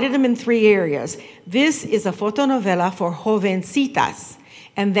divided them in 3 areas. This is a fotonovela for jovencitas,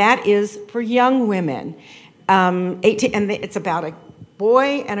 and that is for young women. 18, and it's about a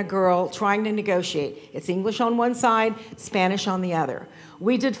boy and a girl trying to negotiate. It's English on one side, Spanish on the other.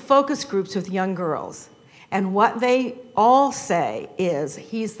 We did focus groups with young girls, and what they all say is,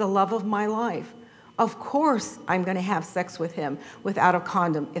 he's the love of my life. Of course I'm going to have sex with him without a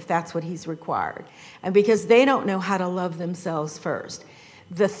condom if that's what he's required. And because they don't know how to love themselves first.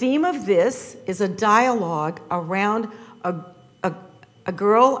 The theme of this is a dialogue around a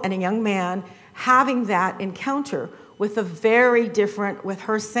girl and a young man having that encounter with with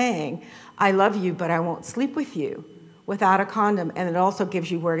her saying, I love you, but I won't sleep with you without a condom. And it also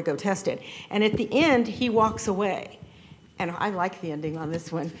gives you where to go test it. And at the end, he walks away. And I like the ending on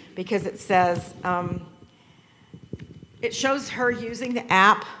this one because it says, it shows her using the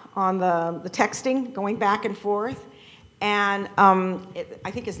app on the texting, going back and forth. And I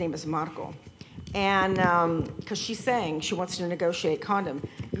think his name is Marco. And because she's saying she wants to negotiate condom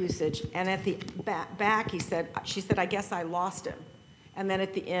usage. And at the back, she said, I guess I lost him. And then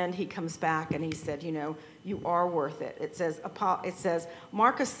at the end, he comes back and he said, you know, you are worth it. It says,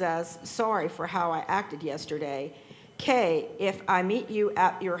 Marcus says, sorry for how I acted yesterday. Kay, if I meet you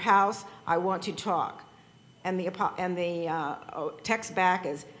at your house, I want to talk. And the text back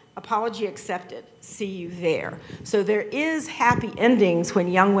is, apology accepted, see you there. So there is happy endings when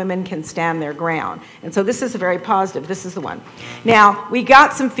young women can stand their ground. And so this is a very positive, this is the one. Now, we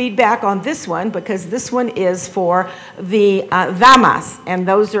got some feedback on this one because this one is for the damas. And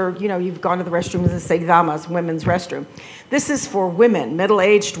those are, you know, you've gone to the restrooms and say damas, women's restroom. This is for women,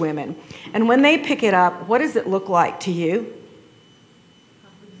 middle-aged women. And when they pick it up, what does it look like to you?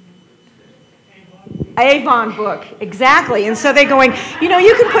 Avon book, exactly. And so they're going, you know,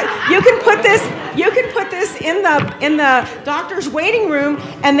 you can put this in the doctor's waiting room,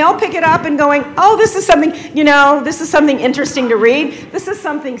 and they'll pick it up and going, oh, this is something, you know, this is something interesting to read. This is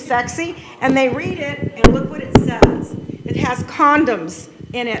something sexy, and they read it, and look what it says. It has condoms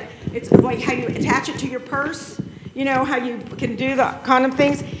in it. It's like how you attach it to your purse. You know how you can do the condom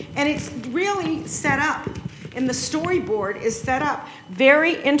things, and it's really set up. And the storyboard is set up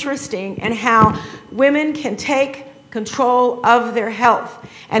very interesting in how women can take control of their health.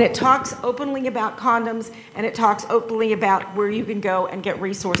 And it talks openly about condoms, and it talks openly about where you can go and get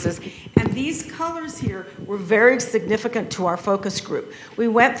resources. And these colors here were very significant to our focus group. We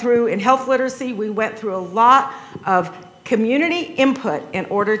went through, in health literacy, we went through a lot of community input in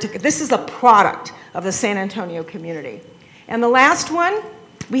order to, this is a product of the San Antonio community. And the last one,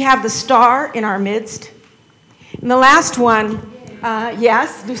 we have the star in our midst. And the last one,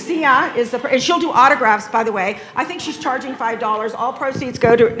 yes, Lucia is the, and she'll do autographs, by the way. I think she's charging $5. All proceeds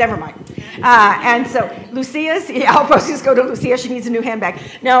go to, never mind. And so Lucia's, yeah, all proceeds go to Lucia. She needs a new handbag.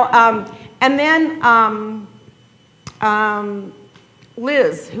 No, and then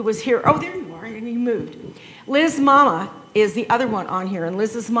Liz, who was here. Oh, there you are, and you moved. Liz's mama is the other one on here, and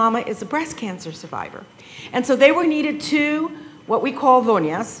Liz's mama is a breast cancer survivor. And so they were needed two, what we call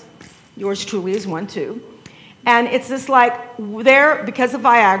doñas. Yours truly is one, too. And it's just like, they're, because of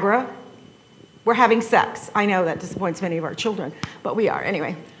Viagra, we're having sex. I know that disappoints many of our children, but we are,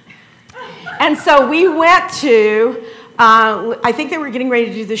 anyway. And so we went to, I think they were getting ready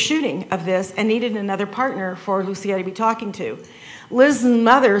to do the shooting of this and needed another partner for Lucia to be talking to. Liz's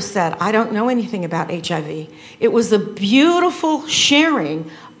mother said, I don't know anything about HIV. It was a beautiful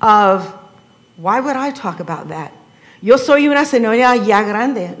sharing of, why would I talk about that? Yo soy una señora ya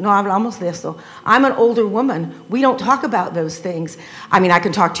grande. No hablamos de eso. I'm an older woman. We don't talk about those things. I mean, I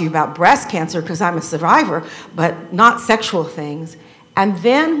can talk to you about breast cancer because I'm a survivor, but not sexual things. And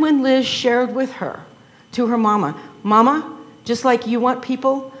then when Liz shared with her, to her mama, Mama, just like you want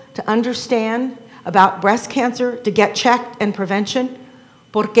people to understand about breast cancer, to get checked and prevention,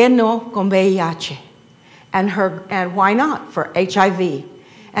 ¿por qué no con VIH? And why not for HIV?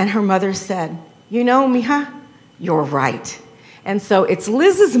 And her mother said, you know, mija, you're right. And so it's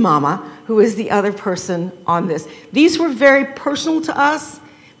Liz's mama who is the other person on this. These were very personal to us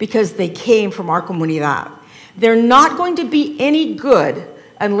because they came from our comunidad. They're not going to be any good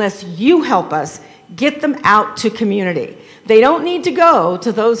unless you help us get them out to community. They don't need to go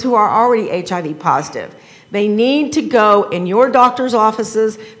to those who are already HIV positive. They need to go in your doctor's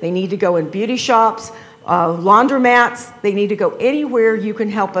offices. They need to go in beauty shops, laundromats. They need to go anywhere you can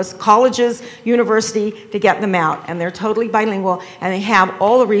help us, colleges, university, to get them out. And they're totally bilingual, and they have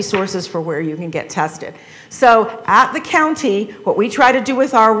all the resources for where you can get tested. So at the county, what we try to do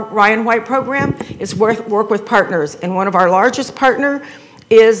with our Ryan White program is work with partners. And one of our largest partners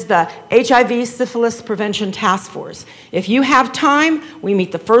is the HIV Syphilis Prevention Task Force. If you have time, we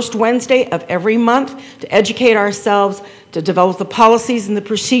meet the first Wednesday of every month to educate ourselves, to develop the policies and the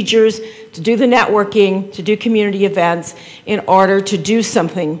procedures, to do the networking, to do community events in order to do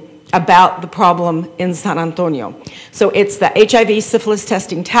something about the problem in San Antonio. So it's the HIV Syphilis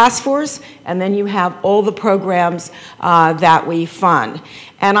Testing Task Force, and then you have all the programs that we fund.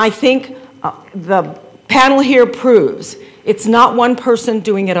 And I think the panel here proves it's not one person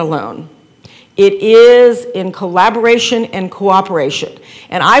doing it alone. It is in collaboration and cooperation.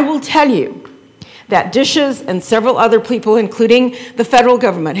 And I will tell you that Dishes and several other people, including the federal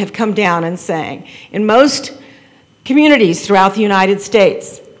government, have come down and saying, in most communities throughout the United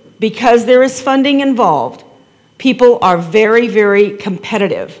States, because there is funding involved, people are very, very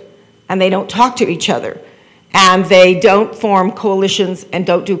competitive, and they don't talk to each other, and they don't form coalitions and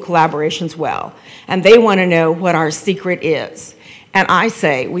don't do collaborations well. And they want to know what our secret is. And I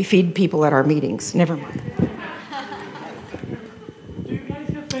say, we feed people at our meetings. Never mind. Do you guys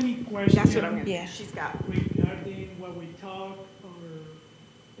have any questions? That's what I'm going to, yeah, she's got. Regarding what we talked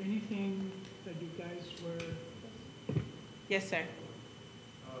or anything that you guys were? Yes, sir.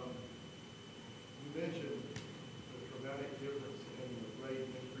 You mentioned the dramatic difference in the rate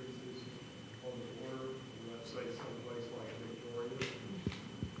increases on the border, let's say someplace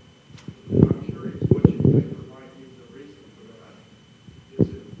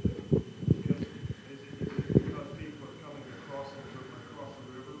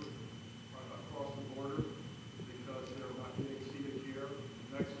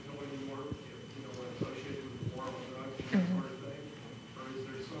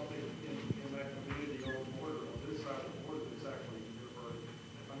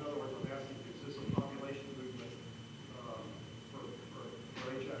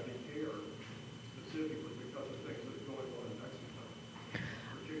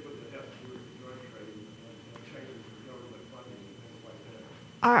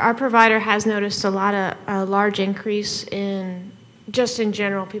Our provider has noticed a large increase in, just in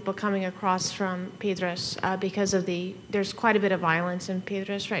general, people coming across from Piedras because of there's quite a bit of violence in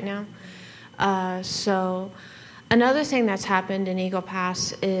Piedras right now. So another thing that's happened in Eagle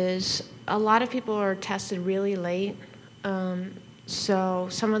Pass is a lot of people are tested really late. So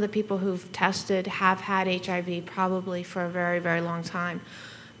some of the people who've tested have had HIV probably for a very, very long time.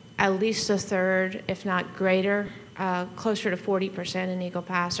 At least a third, if not greater, closer to 40% in Eagle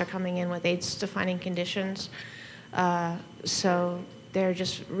Pass are coming in with AIDS-defining conditions. So they're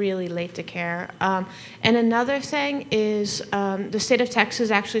just really late to care. And another thing is the state of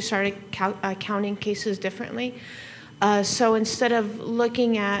Texas actually started counting cases differently. So instead of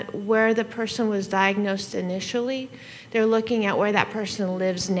looking at where the person was diagnosed initially, they're looking at where that person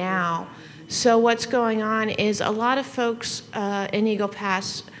lives now. So what's going on is a lot of folks in Eagle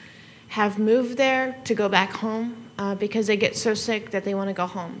Pass have moved there to go back home because they get so sick that they want to go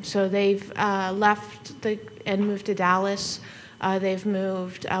home. So they've left and moved to Dallas. They've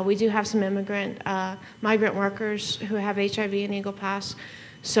moved. We do have some migrant workers who have HIV in Eagle Pass.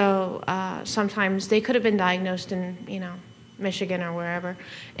 So sometimes they could have been diagnosed in, Michigan or wherever,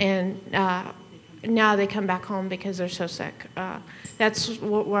 and now they come back home because they're so sick. That's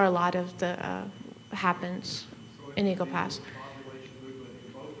where a lot of the happens in Eagle Pass.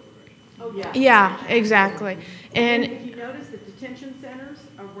 Oh, yeah. Yeah, exactly. And if you notice the detention centers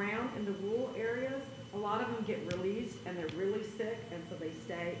around in the rural areas, a lot of them get released and they're really sick, and so they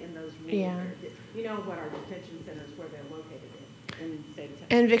stay in those rural areas. You know what our detention centers, where they're located in the state of Texas.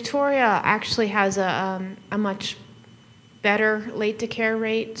 And Victoria actually has a much better late to care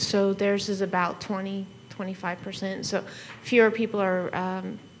rate. So theirs is about 25%. So fewer people are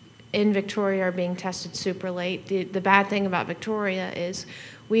in Victoria are being tested super late. The bad thing about Victoria is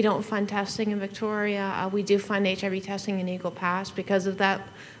we don't fund testing in Victoria. We do fund HIV testing in Eagle Pass because of that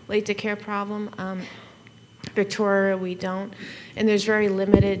late to care problem. Victoria, we don't. And there's very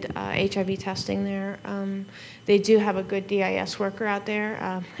limited HIV testing there. They do have a good DIS worker out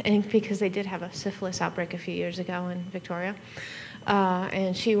there, and because they did have a syphilis outbreak a few years ago in Victoria.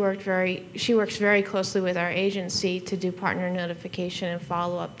 And she works very closely with our agency to do partner notification and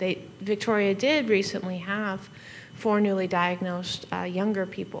follow-up. Victoria did recently have 4 newly diagnosed younger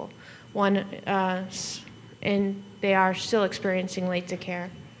people. And they are still experiencing late to care.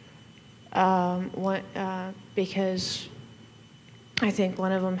 Because I think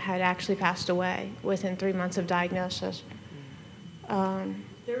one of them had actually passed away within 3 months of diagnosis.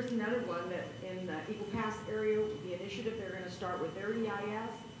 There's another one that in the Eagle Pass area, the initiative they're going to start with their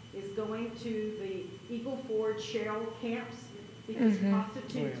EIS is going to the Eagle Ford Shawl camps, because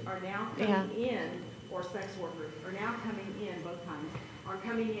prostitutes are now coming in, or sex workers are now coming in, both times, are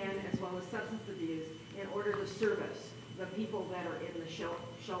coming in as well as substance abuse in order to service the people that are in the Shawl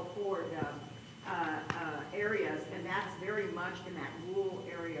Ford areas, and that's very much in that rural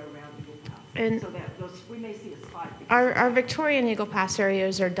area around Eagle Pass. And so that we may see a spike. Our Victoria and Eagle Pass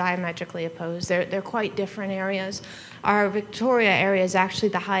areas are diametrically opposed. They're quite different areas. Our Victoria area is actually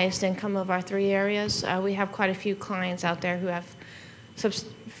the highest income of our 3 areas. We have quite a few clients out there who have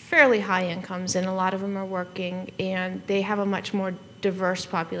fairly high incomes, and a lot of them are working, and they have a much more diverse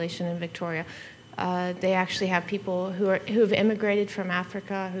population in Victoria. They actually have people who've immigrated from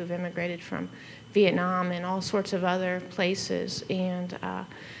Africa, who've immigrated from Vietnam, and all sorts of other places, and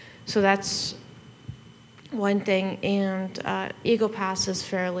so that's one thing. And Eagle Pass is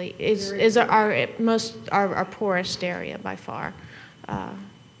our poorest area by far,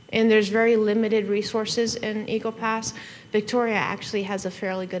 and there's very limited resources in Eagle Pass. Victoria actually has a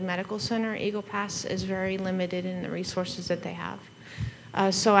fairly good medical center. Eagle Pass is very limited in the resources that they have.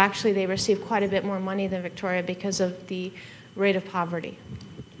 So actually they receive quite a bit more money than Victoria because of the rate of poverty,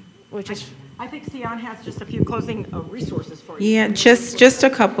 which is... I think Sion has just a few closing resources for you. Yeah, just a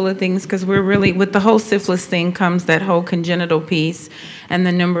couple of things, because we're really, with the whole syphilis thing comes that whole congenital piece and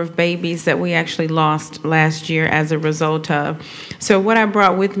the number of babies that we actually lost last year as a result of. So what I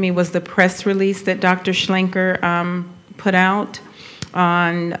brought with me was the press release that Dr. Schlenker put out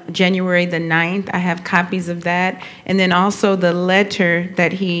on January the 9th. I have copies of that. And then also the letter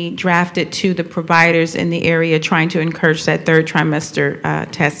that he drafted to the providers in the area trying to encourage that 3rd trimester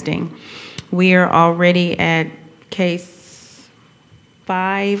testing. We are already at case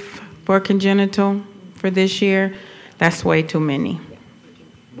 5 for congenital for this year. That's way too many.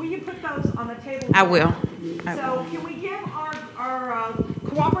 Will you put those on the table? I will. So can we give our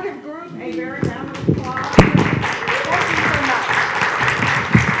cooperative group a very round of applause? Thank you so much.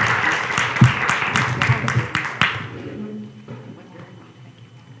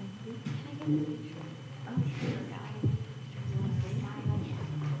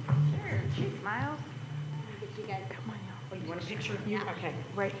 She smiles. Come on, y'all. Oh, you want a picture of you? Yeah. Okay,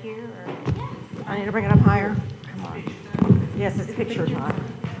 right here, or? I need to bring it up higher. Come on. Yes, it's picture time.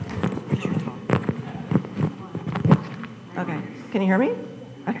 Picture time. Okay, can you hear me?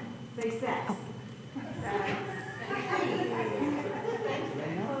 Okay. Say sex. Oh.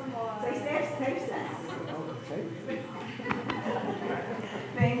 Say sex, say sex.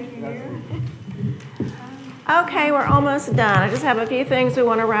 Thank you. Okay, we're almost done. I just have a few things we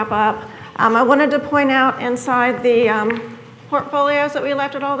want to wrap up. I wanted to point out inside the portfolios that we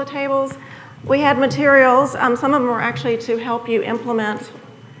left at all the tables, we had materials. Some of them were actually to help you implement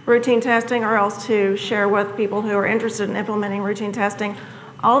routine testing or else to share with people who are interested in implementing routine testing.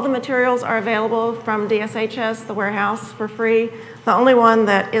 All the materials are available from DSHS, the warehouse, for free. The only one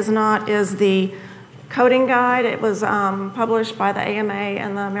that is not is the coding guide. It was published by the AMA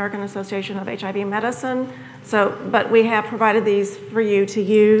and the American Association of HIV Medicine. But we have provided these for you to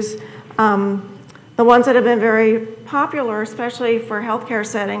use. The ones that have been very popular, especially for healthcare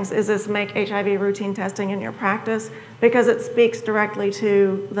settings, is this Make HIV Routine Testing in Your Practice, because it speaks directly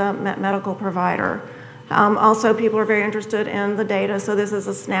to the medical provider. Also, people are very interested in the data, so this is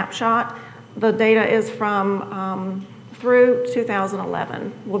a snapshot. The data is from through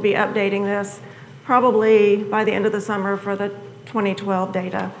 2011. We'll be updating this probably by the end of the summer for the 2012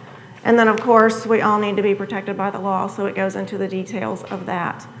 data. And then, of course, we all need to be protected by the law, so it goes into the details of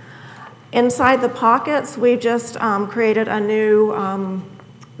that. Inside the pockets, we've just created a new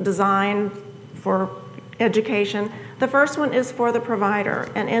design for education. The first one is for the provider,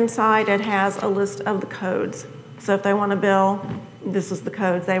 and inside it has a list of the codes. So if they want to bill, this is the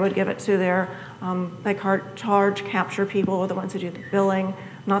codes. They would give it to their, they charge capture people, or the ones who do the billing,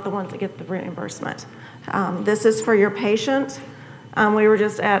 not the ones that get the reimbursement. This is for your patient. We were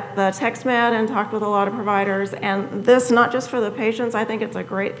just at the TextMed and talked with a lot of providers, and this, not just for the patients, I think it's a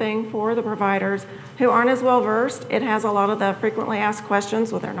great thing for the providers who aren't as well versed. It has a lot of the frequently asked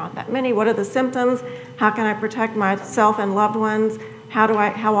questions. Well, there are not that many. What are the symptoms? How can I protect myself and loved ones?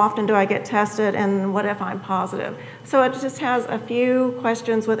 How often do I get tested? And what if I'm positive? So it just has a few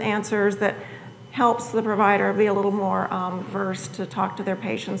questions with answers that helps the provider be a little more versed to talk to their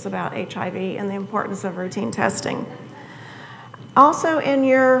patients about HIV and the importance of routine testing. Also in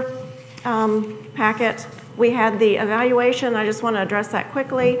your packet, we had the evaluation. I just want to address that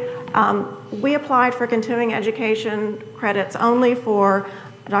quickly. We applied for continuing education credits only for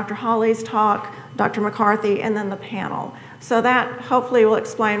Dr. Hawley's talk, Dr. McCarthy, and then the panel. So that hopefully will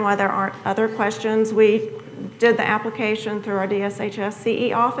explain why there aren't other questions. We did the application through our DSHS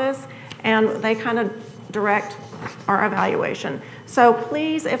CE office, and they kind of direct our evaluation. So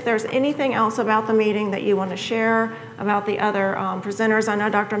please, if there's anything else about the meeting that you want to share about the other presenters, I know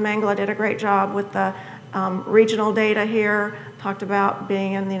Dr. Mangla did a great job with the regional data here, talked about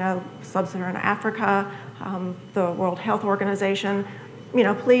being in sub-Saharan Africa, the World Health Organization.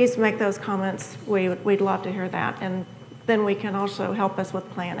 Please make those comments. We'd love to hear that, and then we can also help us with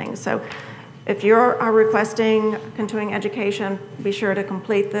planning. So if you're requesting continuing education, be sure to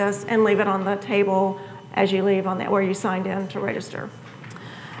complete this and leave it on the table as you leave on where you signed in to register.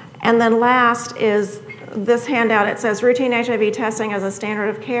 And then last is this handout. It says routine HIV testing as a standard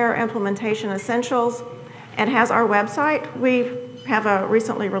of care, implementation essentials. It has our website. We have a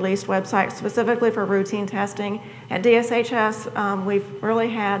recently released website specifically for routine testing. At DSHS, we've really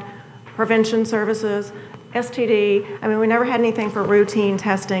had prevention services, STD. I mean, we never had anything for routine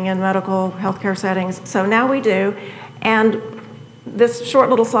testing in medical healthcare settings. So now we do. And this short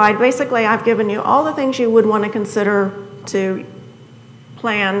little slide, basically I've given you all the things you would want to consider to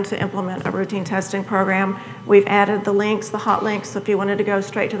plan to implement a routine testing program. We've added the links, the hot links, if you wanted to go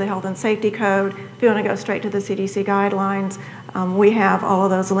straight to the health and safety code, if you want to go straight to the CDC guidelines, we have all of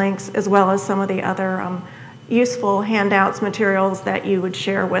those links, as well as some of the other useful handouts, materials that you would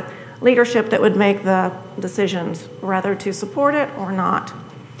share with leadership that would make the decisions whether to support it or not.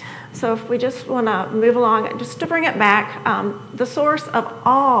 So if we just want to move along, just to bring it back, the source of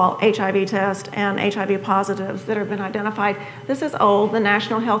all HIV tests and HIV positives that have been identified, this is old, the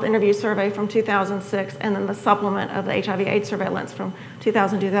National Health Interview Survey from 2006, and then the supplement of the HIV/AIDS surveillance from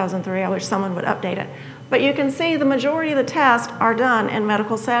 2000-2003. I wish someone would update it. But you can see the majority of the tests are done in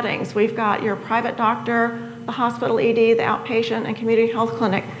medical settings. We've got your private doctor, the hospital ED, the outpatient, and community health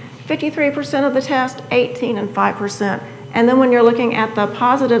clinic. 53% of the test, 18 and 5%. And then when you're looking at the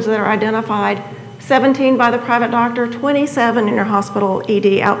positives that are identified, 17 by the private doctor, 27 in your hospital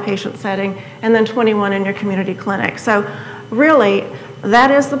ED outpatient setting, and then 21 in your community clinic. So really, that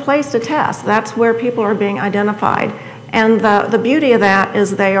is the place to test. That's where people are being identified. And the beauty of that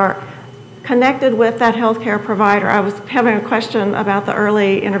is they are connected with that healthcare provider. I was having a question about the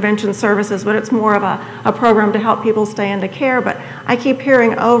early intervention services, but it's more of a program to help people stay into care. But I keep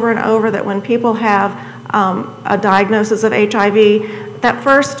hearing over and over that when people have a diagnosis of HIV, that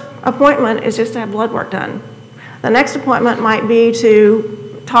first appointment is just to have blood work done. The next appointment might be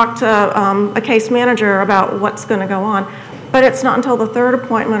to talk to a case manager about what's going to go on. But it's not until the third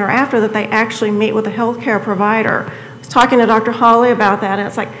appointment or after that they actually meet with a healthcare provider. I was talking to Dr. Hawley about that, and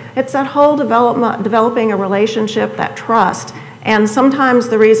it's like, it's that whole developing a relationship, that trust. And sometimes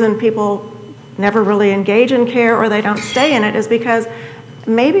the reason people never really engage in care or they don't stay in it is because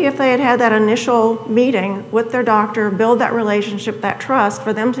maybe if they had had that initial meeting with their doctor, build that relationship, that trust,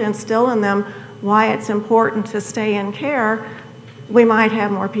 for them to instill in them why it's important to stay in care, we might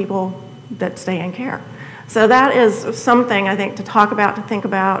have more people that stay in care. So that is something I think to talk about, to think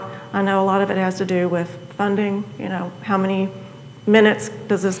about. I know a lot of it has to do with funding, you know, how many minutes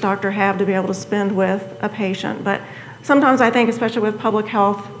does this doctor have to be able to spend with a patient. But sometimes I think, especially with public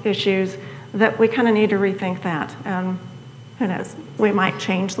health issues, that we kind of need to rethink that. And who knows, we might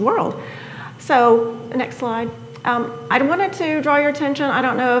change the world. So, next slide. I wanted to draw your attention. I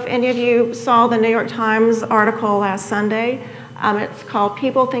don't know if any of you saw the New York Times article last Sunday. It's called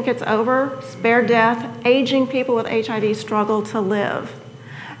 "People Think It's Over, Spare Death, Aging People with HIV Struggle to Live."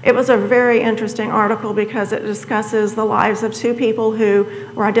 It was a very interesting article because it discusses the lives of two people who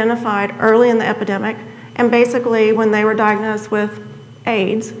were identified early in the epidemic, and basically when they were diagnosed with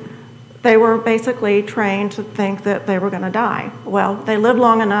AIDS, they were basically trained to think that they were going to die. Well, they lived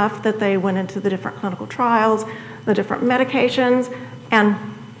long enough that they went into the different clinical trials, the different medications, and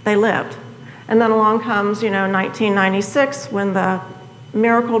they lived. And then along comes, 1996 when the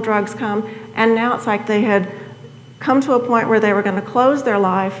miracle drugs come, and now it's like they had come to a point where they were going to close their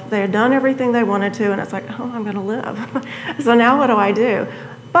life. They had done everything they wanted to, and it's like, oh, I'm going to live. So now what do I do?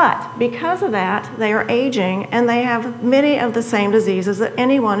 But because of that, they are aging, and they have many of the same diseases that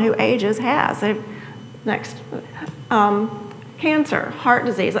anyone who ages has. Next. Cancer, heart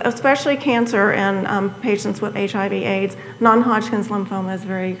disease, especially cancer in patients with HIV/AIDS. Non-Hodgkin's lymphoma is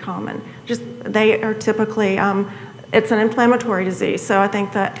very common. They are typically, it's an inflammatory disease, so I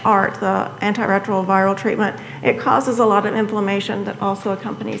think that ART, the antiretroviral treatment, it causes a lot of inflammation that also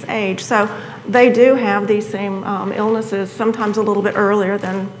accompanies age. So they do have these same illnesses, sometimes a little bit earlier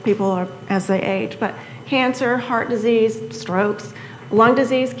than people are as they age. But cancer, heart disease, strokes, lung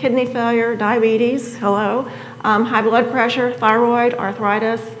disease, kidney failure, diabetes, high blood pressure, thyroid,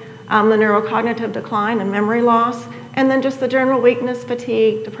 arthritis, the neurocognitive decline and memory loss, and then just the general weakness,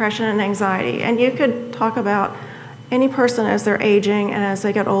 fatigue, depression, and anxiety. And you could talk about any person as they're aging and as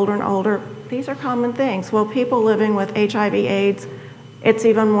they get older and older. These are common things. Well, people living with HIV/AIDS, it's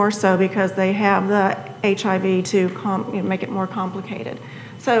even more so because they have the HIV to make it more complicated.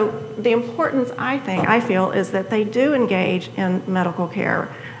 So the importance, I feel, is that they do engage in medical care,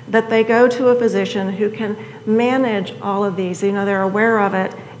 that they go to a physician who can manage all of these. They're aware of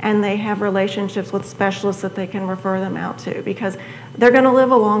it, and they have relationships with specialists that they can refer them out to, because they're going to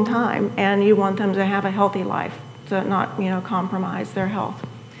live a long time, and you want them to have a healthy life, to not, compromise their health.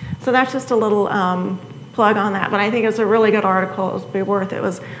 So that's just a little plug on that. But I think it's a really good article. It would be worth it. It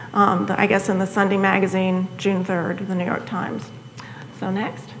was, I guess, in the Sunday magazine, June 3rd, the New York Times. So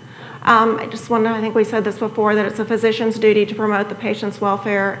next. I think we said this before, that it's a physician's duty to promote the patient's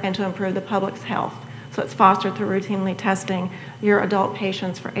welfare and to improve the public's health. So it's fostered through routinely testing your adult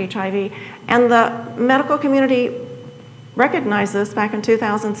patients for HIV. And the medical community recognized this back in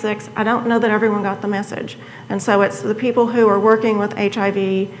 2006. I don't know that everyone got the message. And so it's the people who are working with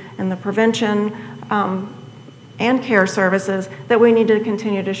HIV and the prevention and care services that we need to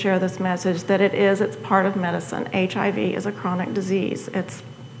continue to share this message, that it's part of medicine. HIV is a chronic disease.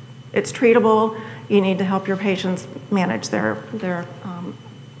 It's treatable. You need to help your patients manage their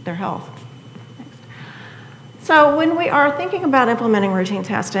health. Next. So when we are thinking about implementing routine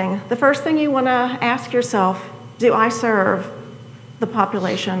testing, the first thing you want to ask yourself, do I serve the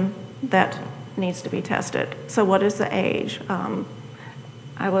population that needs to be tested? So what is the age?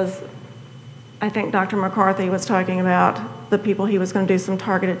 I think Dr. McCarthy was talking about the people he was going to do some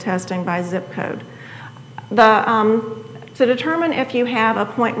targeted testing by zip code. To determine if you have a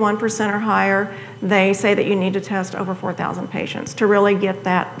 0.1% or higher, they say that you need to test over 4,000 patients to really get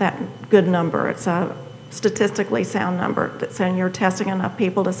that good number. It's a statistically sound number that's saying you're testing enough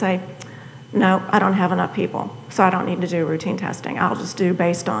people to say, no, I don't have enough people, so I don't need to do routine testing. I'll just do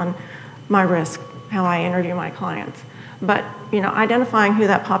based on my risk, how I interview my clients. But identifying who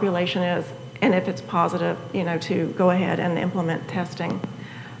that population is, and if it's positive, to go ahead and implement testing.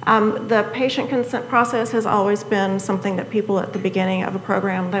 The patient consent process has always been something that people at the beginning of a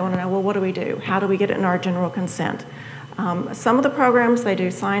program, they want to know, well, what do we do? How do we get it in our general consent? Some of the programs, they do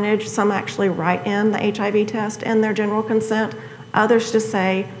signage. Some actually write in the HIV test in their general consent. Others just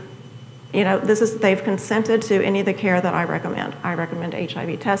say, you know, they've consented to any of the care that I recommend. I recommend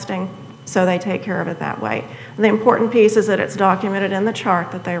HIV testing, so they take care of it that way. And the important piece is that it's documented in the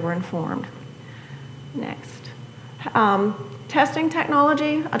chart that they were informed. Next. Testing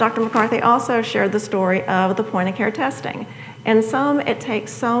technology, Dr. McCarthy also shared the story of the point-of-care testing. In some, it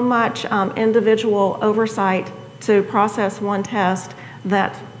takes so much individual oversight to process one test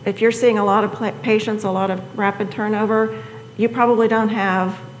that if you're seeing a lot of patients, a lot of rapid turnover, you probably don't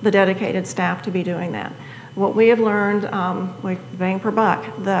have the dedicated staff to be doing that. What we have learned, with bang per buck,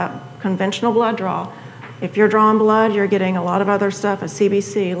 the conventional blood draw, if you're drawing blood, you're getting a lot of other stuff, a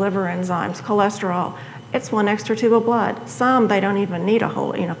CBC, liver enzymes, cholesterol. It's one extra tube of blood. Some, they don't even need a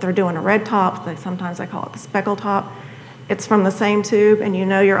whole, you know, if they're doing a red top, sometimes they call it the speckle top. It's from the same tube, and you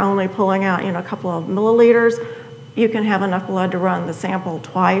know you're only pulling out, you know, a couple of milliliters. You can have enough blood to run the sample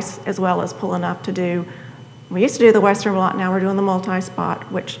twice, as well as pull enough to do, we used to do the Western blot, now we're doing the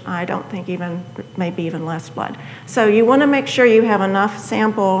multi-spot, which I don't think even, maybe even less blood. So you want to make sure you have enough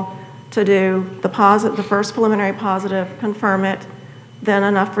sample to do the first preliminary positive, confirm it, then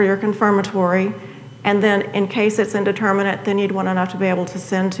enough for your confirmatory, and then in case it's indeterminate, then you'd want enough to be able to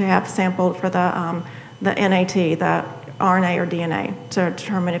send to have sampled for the NAT, the RNA or DNA, to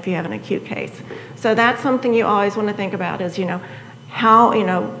determine if you have an acute case. So that's something you always want to think about is, you know, how, you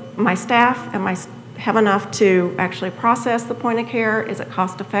know, my staff, am I have enough to actually process the point of care? Is it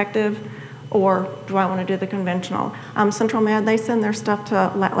cost effective? Or do I want to do the conventional? Central Med, they send their stuff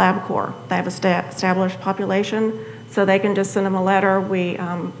to LabCorp. They have a established population, so they can just send them a letter. We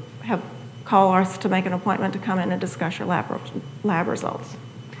have call us to make an appointment to come in and discuss your lab results.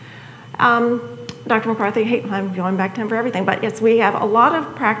 Dr. McCarthy, I'm going back to him for everything, but yes, we have a lot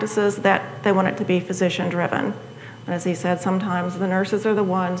of practices that they want it to be physician-driven. As he said, sometimes the nurses are the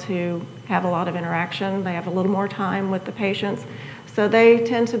ones who have a lot of interaction. They have a little more time with the patients. So they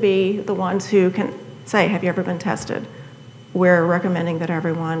tend to be the ones who can say, have you ever been tested? We're recommending that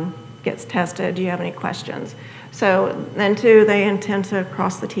everyone gets tested. Do you have any questions? So then too, they intend to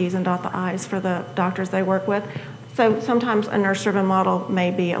cross the T's and dot the I's for the doctors they work with. So sometimes a nurse-driven model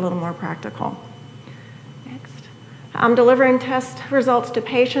may be a little more practical. Delivering test results to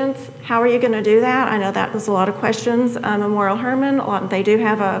patients. How are you going to do that? I know that was a lot of questions. Memorial Hermann, they do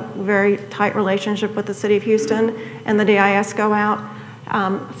have a very tight relationship with the City of Houston, and the DIS go out.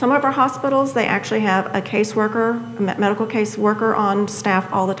 Some of our hospitals, they actually have a caseworker, a medical caseworker on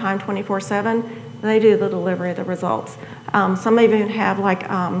staff all the time, 24/7. They do the delivery of the results. Some even have like,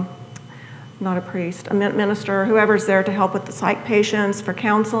 not a priest, a minister, whoever's there to help with the psych patients for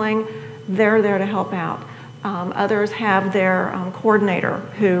counseling. They're there to help out. Others have their coordinator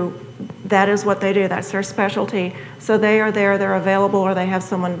who, that is what they do, that's their specialty. So they are there, they're available, or they have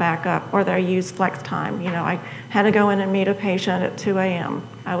someone back up, or they use flex time. You know, I had to go in and meet a patient at 2 a.m.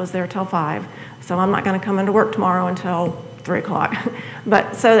 I was there till 5, so I'm not gonna come into work tomorrow until 3 o'clock.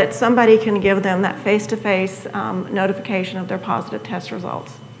 But so that somebody can give them that face-to-face notification of their positive test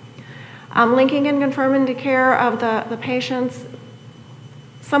results. Linking and confirming the care of the patients.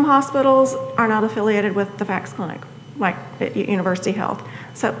 Some hospitals are not affiliated with the FACS clinic, like at University Health.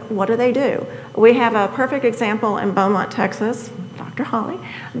 So what do? We have a perfect example in Beaumont, Texas, Dr. Holly,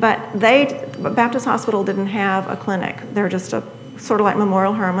 but Baptist Hospital didn't have a clinic. They're just a sort of like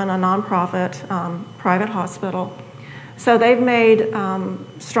Memorial Hermann, a nonprofit private hospital. So they've made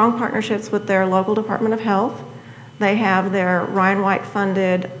strong partnerships with their local Department of Health. They have their Ryan White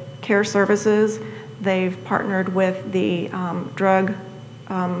funded care services. They've partnered with the drug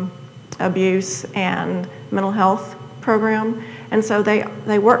abuse and mental health program, and so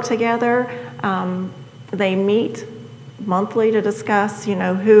they work together. They meet monthly to discuss, you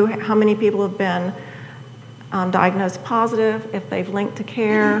know, how many people have been diagnosed positive, if they've linked to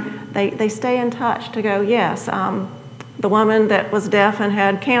care. They stay in touch to go, yes, the woman that was deaf and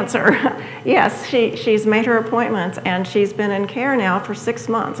had cancer, yes, she's made her appointments and she's been in care now for 6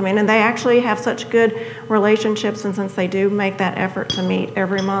 months. I mean, and they actually have such good relationships, and since they do make that effort to meet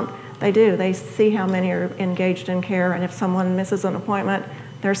every month, they see how many are engaged in care, and if someone misses an appointment,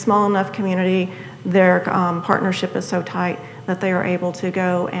 they're a small enough community, their partnership is so tight that they are able to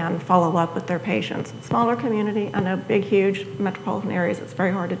go and follow up with their patients. Smaller community, I know big, huge metropolitan areas, it's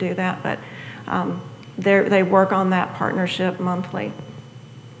very hard to do that, but they work on that partnership monthly.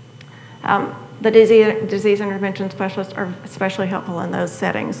 The disease intervention specialists are especially helpful in those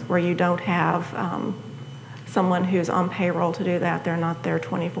settings where you don't have someone who's on payroll to do that. They're not there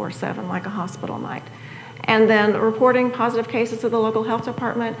 24/7 like a hospital might. And then reporting positive cases to the local health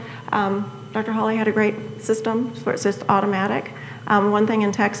department. Dr. Hawley had a great system where it's just automatic. One thing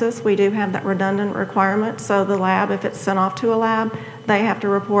in Texas, we do have that redundant requirement. So the lab, if it's sent off to a lab, they have to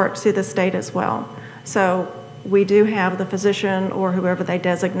report to the state as well. So we do have the physician or whoever they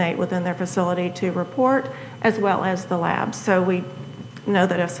designate within their facility to report, as well as the lab. So we know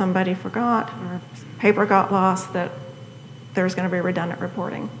that if somebody forgot or paper got lost, that there's going to be redundant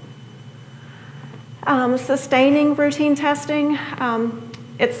reporting. Sustaining routine testing.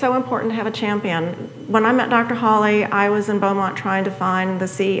 It's so important to have a champion. When I met Dr. Hawley, I was in Beaumont trying to find the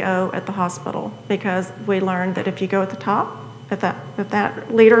CEO at the hospital because we learned that if you go at the top, if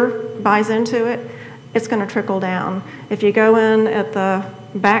that leader buys into it, it's going to trickle down. If you go in at the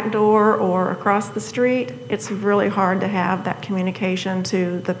back door or across the street, it's really hard to have that communication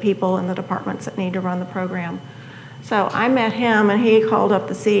to the people in the departments that need to run the program. So I met him, and he called up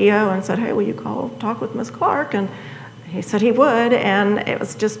the CEO and said, "Hey, will you talk with Ms. Clark?" And he said he would, and it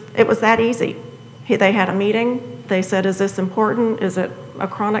was that easy. They had a meeting. They said, "Is this important? Is it a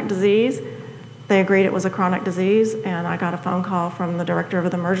chronic disease?" They agreed it was a chronic disease, and I got a phone call from the director of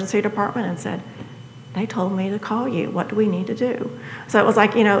the emergency department and said, "They told me to call you. What do we need to do?" So it was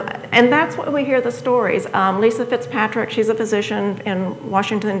like, and that's what we hear the stories. Lisa Fitzpatrick, she's a physician in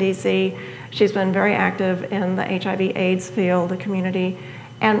Washington, D.C. She's been very active in the HIV/AIDS field, the community.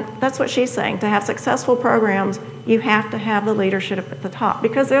 And that's what she's saying. To have successful programs, you have to have the leadership at the top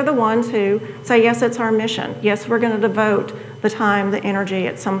because they're the ones who say, yes, it's our mission. Yes, we're going to devote the time, the energy.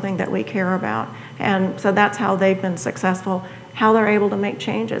 It's something that we care about. And so that's how they've been successful, how they're able to make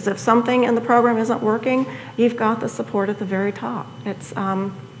changes. If something in the program isn't working, you've got the support at the very top. It's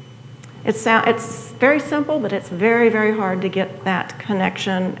very simple, but it's very, very hard to get that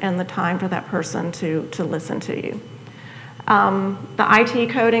connection and the time for that person to listen to you. The IT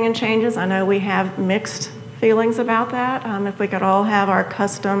coding and changes, I know we have mixed feelings about that. If we could all have our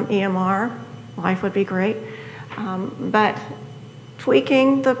custom EMR, life would be great. But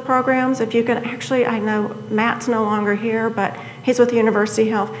tweaking the programs, if you can actually, I know Matt's no longer here, but he's with University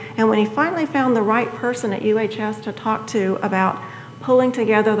Health, and when he finally found the right person at UHS to talk to about pulling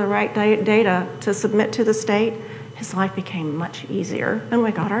together the right data to submit to the state, his life became much easier, and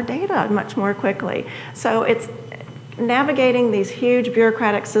we got our data much more quickly. So it's navigating these huge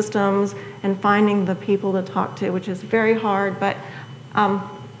bureaucratic systems and finding the people to talk to, which is very hard, but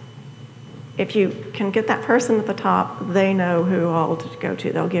if you can get that person at the top, they know who all to go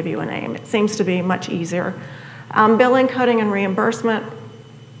to. They'll give you a name. It seems to be much easier. Billing, coding, and reimbursement.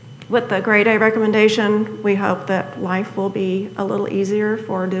 With the grade A recommendation, we hope that life will be a little easier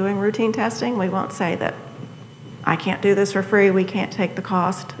for doing routine testing. We won't say that I can't do this for free, we can't take the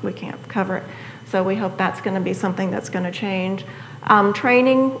cost, we can't cover it. So we hope that's going to be something that's going to change.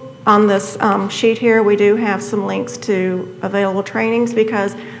 Training, on this sheet here, we do have some links to available trainings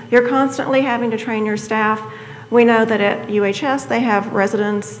because you're constantly having to train your staff. We know that at UHS they have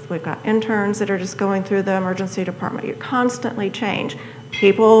residents, we've got interns that are just going through the emergency department. You constantly change.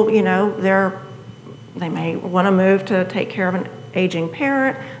 People, they may want to move to take care of an aging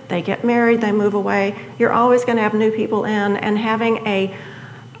parent, they get married, they move away. You're always going to have new people in, and having a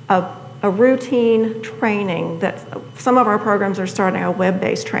routine training that some of our programs are starting a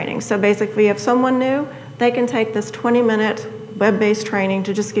web-based training. So basically, if someone new, they can take this 20-minute web-based training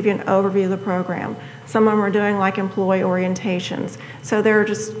to just give you an overview of the program. Some of them are doing like employee orientations. So there are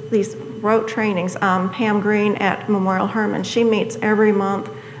just these rote trainings. Pam Green at Memorial Hermann, she meets every month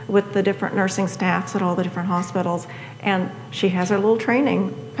with the different nursing staffs at all the different hospitals, and she has her little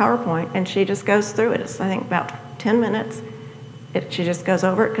training PowerPoint, and she just goes through it. It's, I think, about 10 minutes. She just goes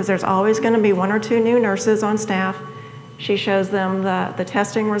over it because there's always going to be 1 or 2 new nurses on staff. She shows them the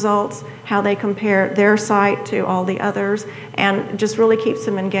testing results, how they compare their site to all the others, and just really keeps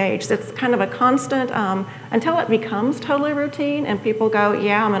them engaged. It's kind of a constant, until it becomes totally routine and people go,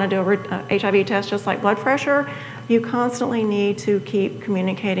 yeah, I'm going to do a HIV test just like blood pressure, you constantly need to keep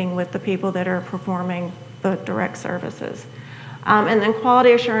communicating with the people that are performing the direct services. And then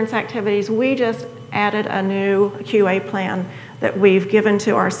quality assurance activities, we just added a new QA plan that we've given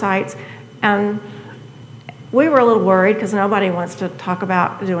to our sites. And we were a little worried because nobody wants to talk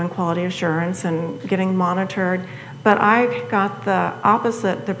about doing quality assurance and getting monitored. But I got the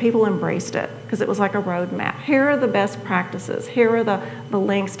opposite. The people embraced it because it was like a roadmap. Here are the best practices. Here are the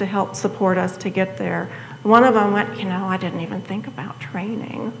links to help support us to get there. One of them went, I didn't even think about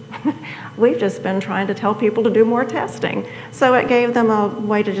training. We've just been trying to tell people to do more testing. So it gave them a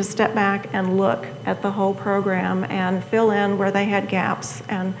way to just step back and look at the whole program and fill in where they had gaps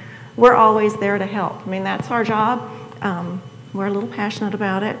and we're always there to help. I mean, that's our job. We're a little passionate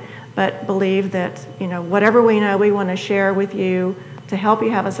about it, but believe that, you know, whatever we know, we want to share with you to help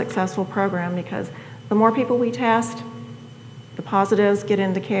you have a successful program, because the more people we test, the positives get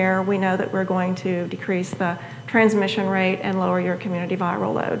into care. We know that we're going to decrease the transmission rate and lower your community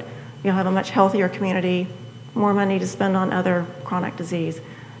viral load. You'll have a much healthier community, more money to spend on other chronic disease.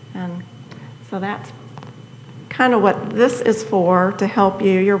 And so that's kind of what this is for, to help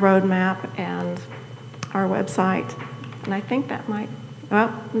you, your roadmap and our website. And I think that might,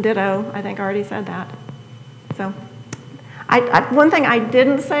 well, ditto, I think I already said that. So one thing I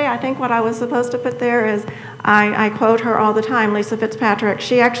didn't say, I think what I was supposed to put there is, I quote her all the time, Lisa Fitzpatrick.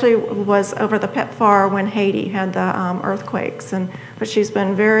 She actually was over the PEPFAR when Haiti had the earthquakes, but she's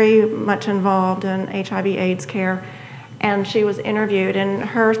been very much involved in HIV/AIDS care. And she was interviewed, and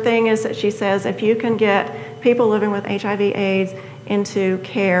her thing is that she says, if you can get people living with HIV/AIDS into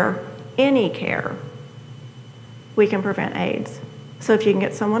care, any care, we can prevent AIDS. So if you can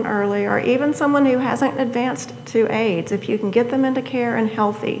get someone early, or even someone who hasn't advanced to AIDS, if you can get them into care and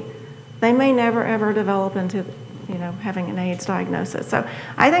healthy, they may never ever develop into, you know, having an AIDS diagnosis. So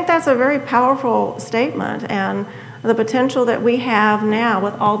I think that's a very powerful statement, and the potential that we have now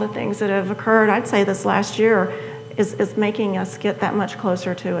with all the things that have occurred, I'd say this last year, is making us get that much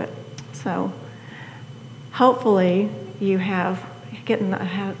closer to it. So hopefully you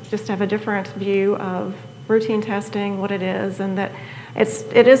just have a different view of routine testing, what it is, and that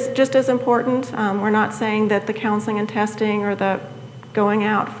it is just as important. We're not saying that the counseling and testing or the going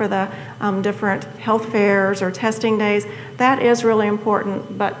out for the different health fairs or testing days, that is really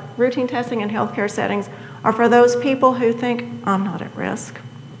important, but routine testing in healthcare settings are for those people who think, I'm not at risk.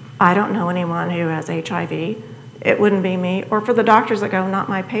 I don't know anyone who has HIV. It wouldn't be me. Or for the doctors that go, not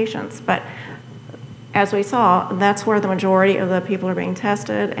my patients. But as we saw, that's where the majority of the people are being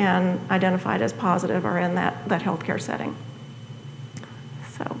tested and identified as positive are in that healthcare setting.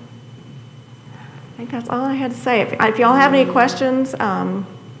 So I think that's all I had to say. If y'all have any questions,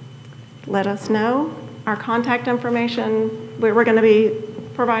 let us know. Our contact information, we're going to be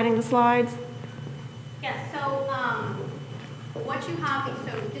providing the slides. Yes, so what you have,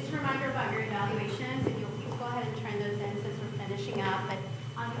 so just a reminder about your evaluations, if you'll please go ahead and turn those in since we're finishing up. But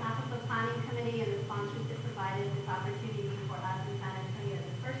on behalf of the planning committee and the sponsors that provided this opportunity for us in San Antonio, the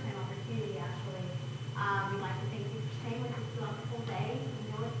first time opportunity actually, we'd like to thank you for staying with us throughout the whole day.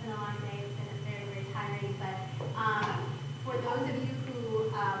 We know it's been a long day, it's been very, very tiring, but for those of you who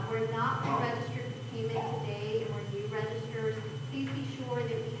were not registered for payment today and were new registers, please be sure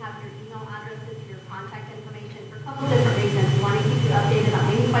that we have your email addresses, your contact information for a couple different reasons. We want to keep you updated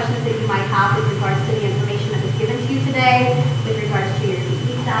on any questions that you might have with regards to the information that was given to you today, with regards to your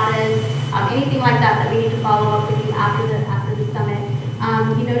DE status, anything like that we need to follow up with you after the summit.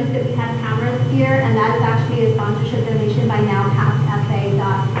 You notice that we have cameras here, and that is actually a sponsorship donation by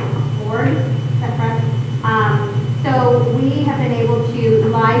NOWCastSA.org. Is that correct? So we have been able to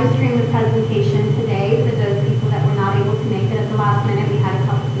live stream the presentation today for those people that were not able to make it at the last minute. We had a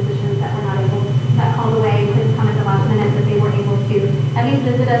couple physicians that were not able, that called away, couldn't come at the last minute, but they were able to at least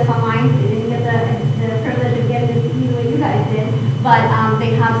visit us online. They didn't get the privilege of getting to see the way you guys did, but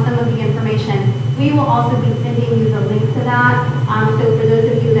they have some of the information. We will also be sending you the link to that. So for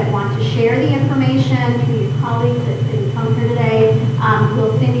those of you that want to share the information to your colleagues that didn't come here today,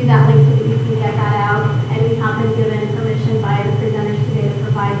 we'll send you that link so that you can get that out. And we have been given permission by the presenters today to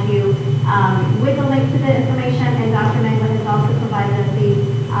provide you with a link to the information. And Dr. Mengler has also provided us the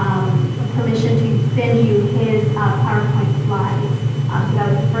permission to send you his PowerPoint slides. So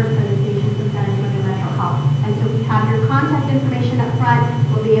that was the first presentation from San Antonio Metro Health. And so we have your contact information up front.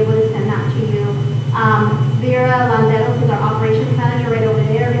 We'll be able to send that to you. Vera Landeros is our operations manager right over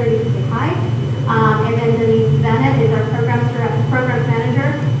there. Here you can say hi. And then Denise Bennett is our programs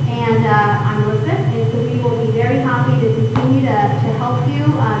manager. And I'm Elizabeth. And so we will be very happy to continue to help you,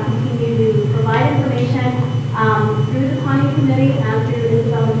 continue to provide information through the planning committee and through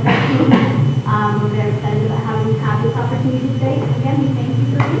Isabel and her team. We're very excited about having had this opportunity today. Again, we thank you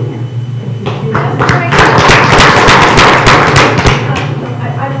for being here.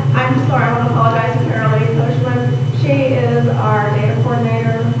 I'm sorry, I want to apologize to Carolee Coachman. She is our data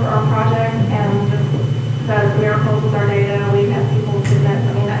coordinator for our project and just does miracles with our data. We have people submit,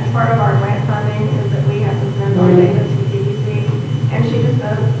 I mean, that's part of our grant funding is that we have to send our data to CDC. And she just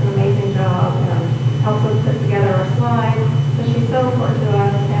does an amazing job and helps us put together our slides. So she's so important to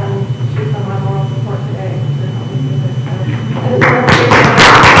us and she's on my moral support today to help me do this.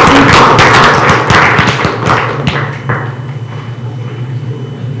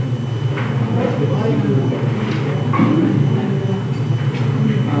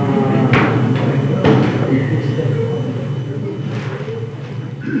 So